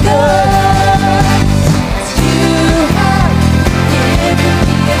is good. You have given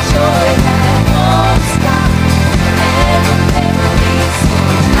me a joy that won't stop and will never be. So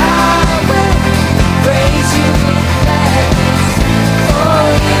I will praise you in gladness, for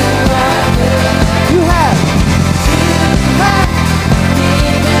you are good. You have. You have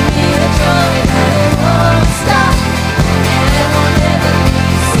given me a joy that won't stop and will never be.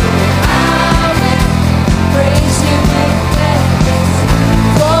 So I will praise you in gladness,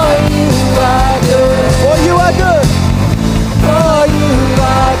 for you are good. For you are good. For you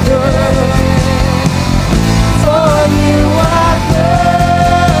are good. For you are good.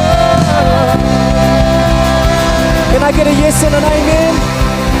 Can I get a yes and an amen?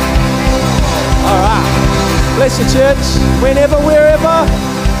 All right. Bless you, church. Whenever, wherever.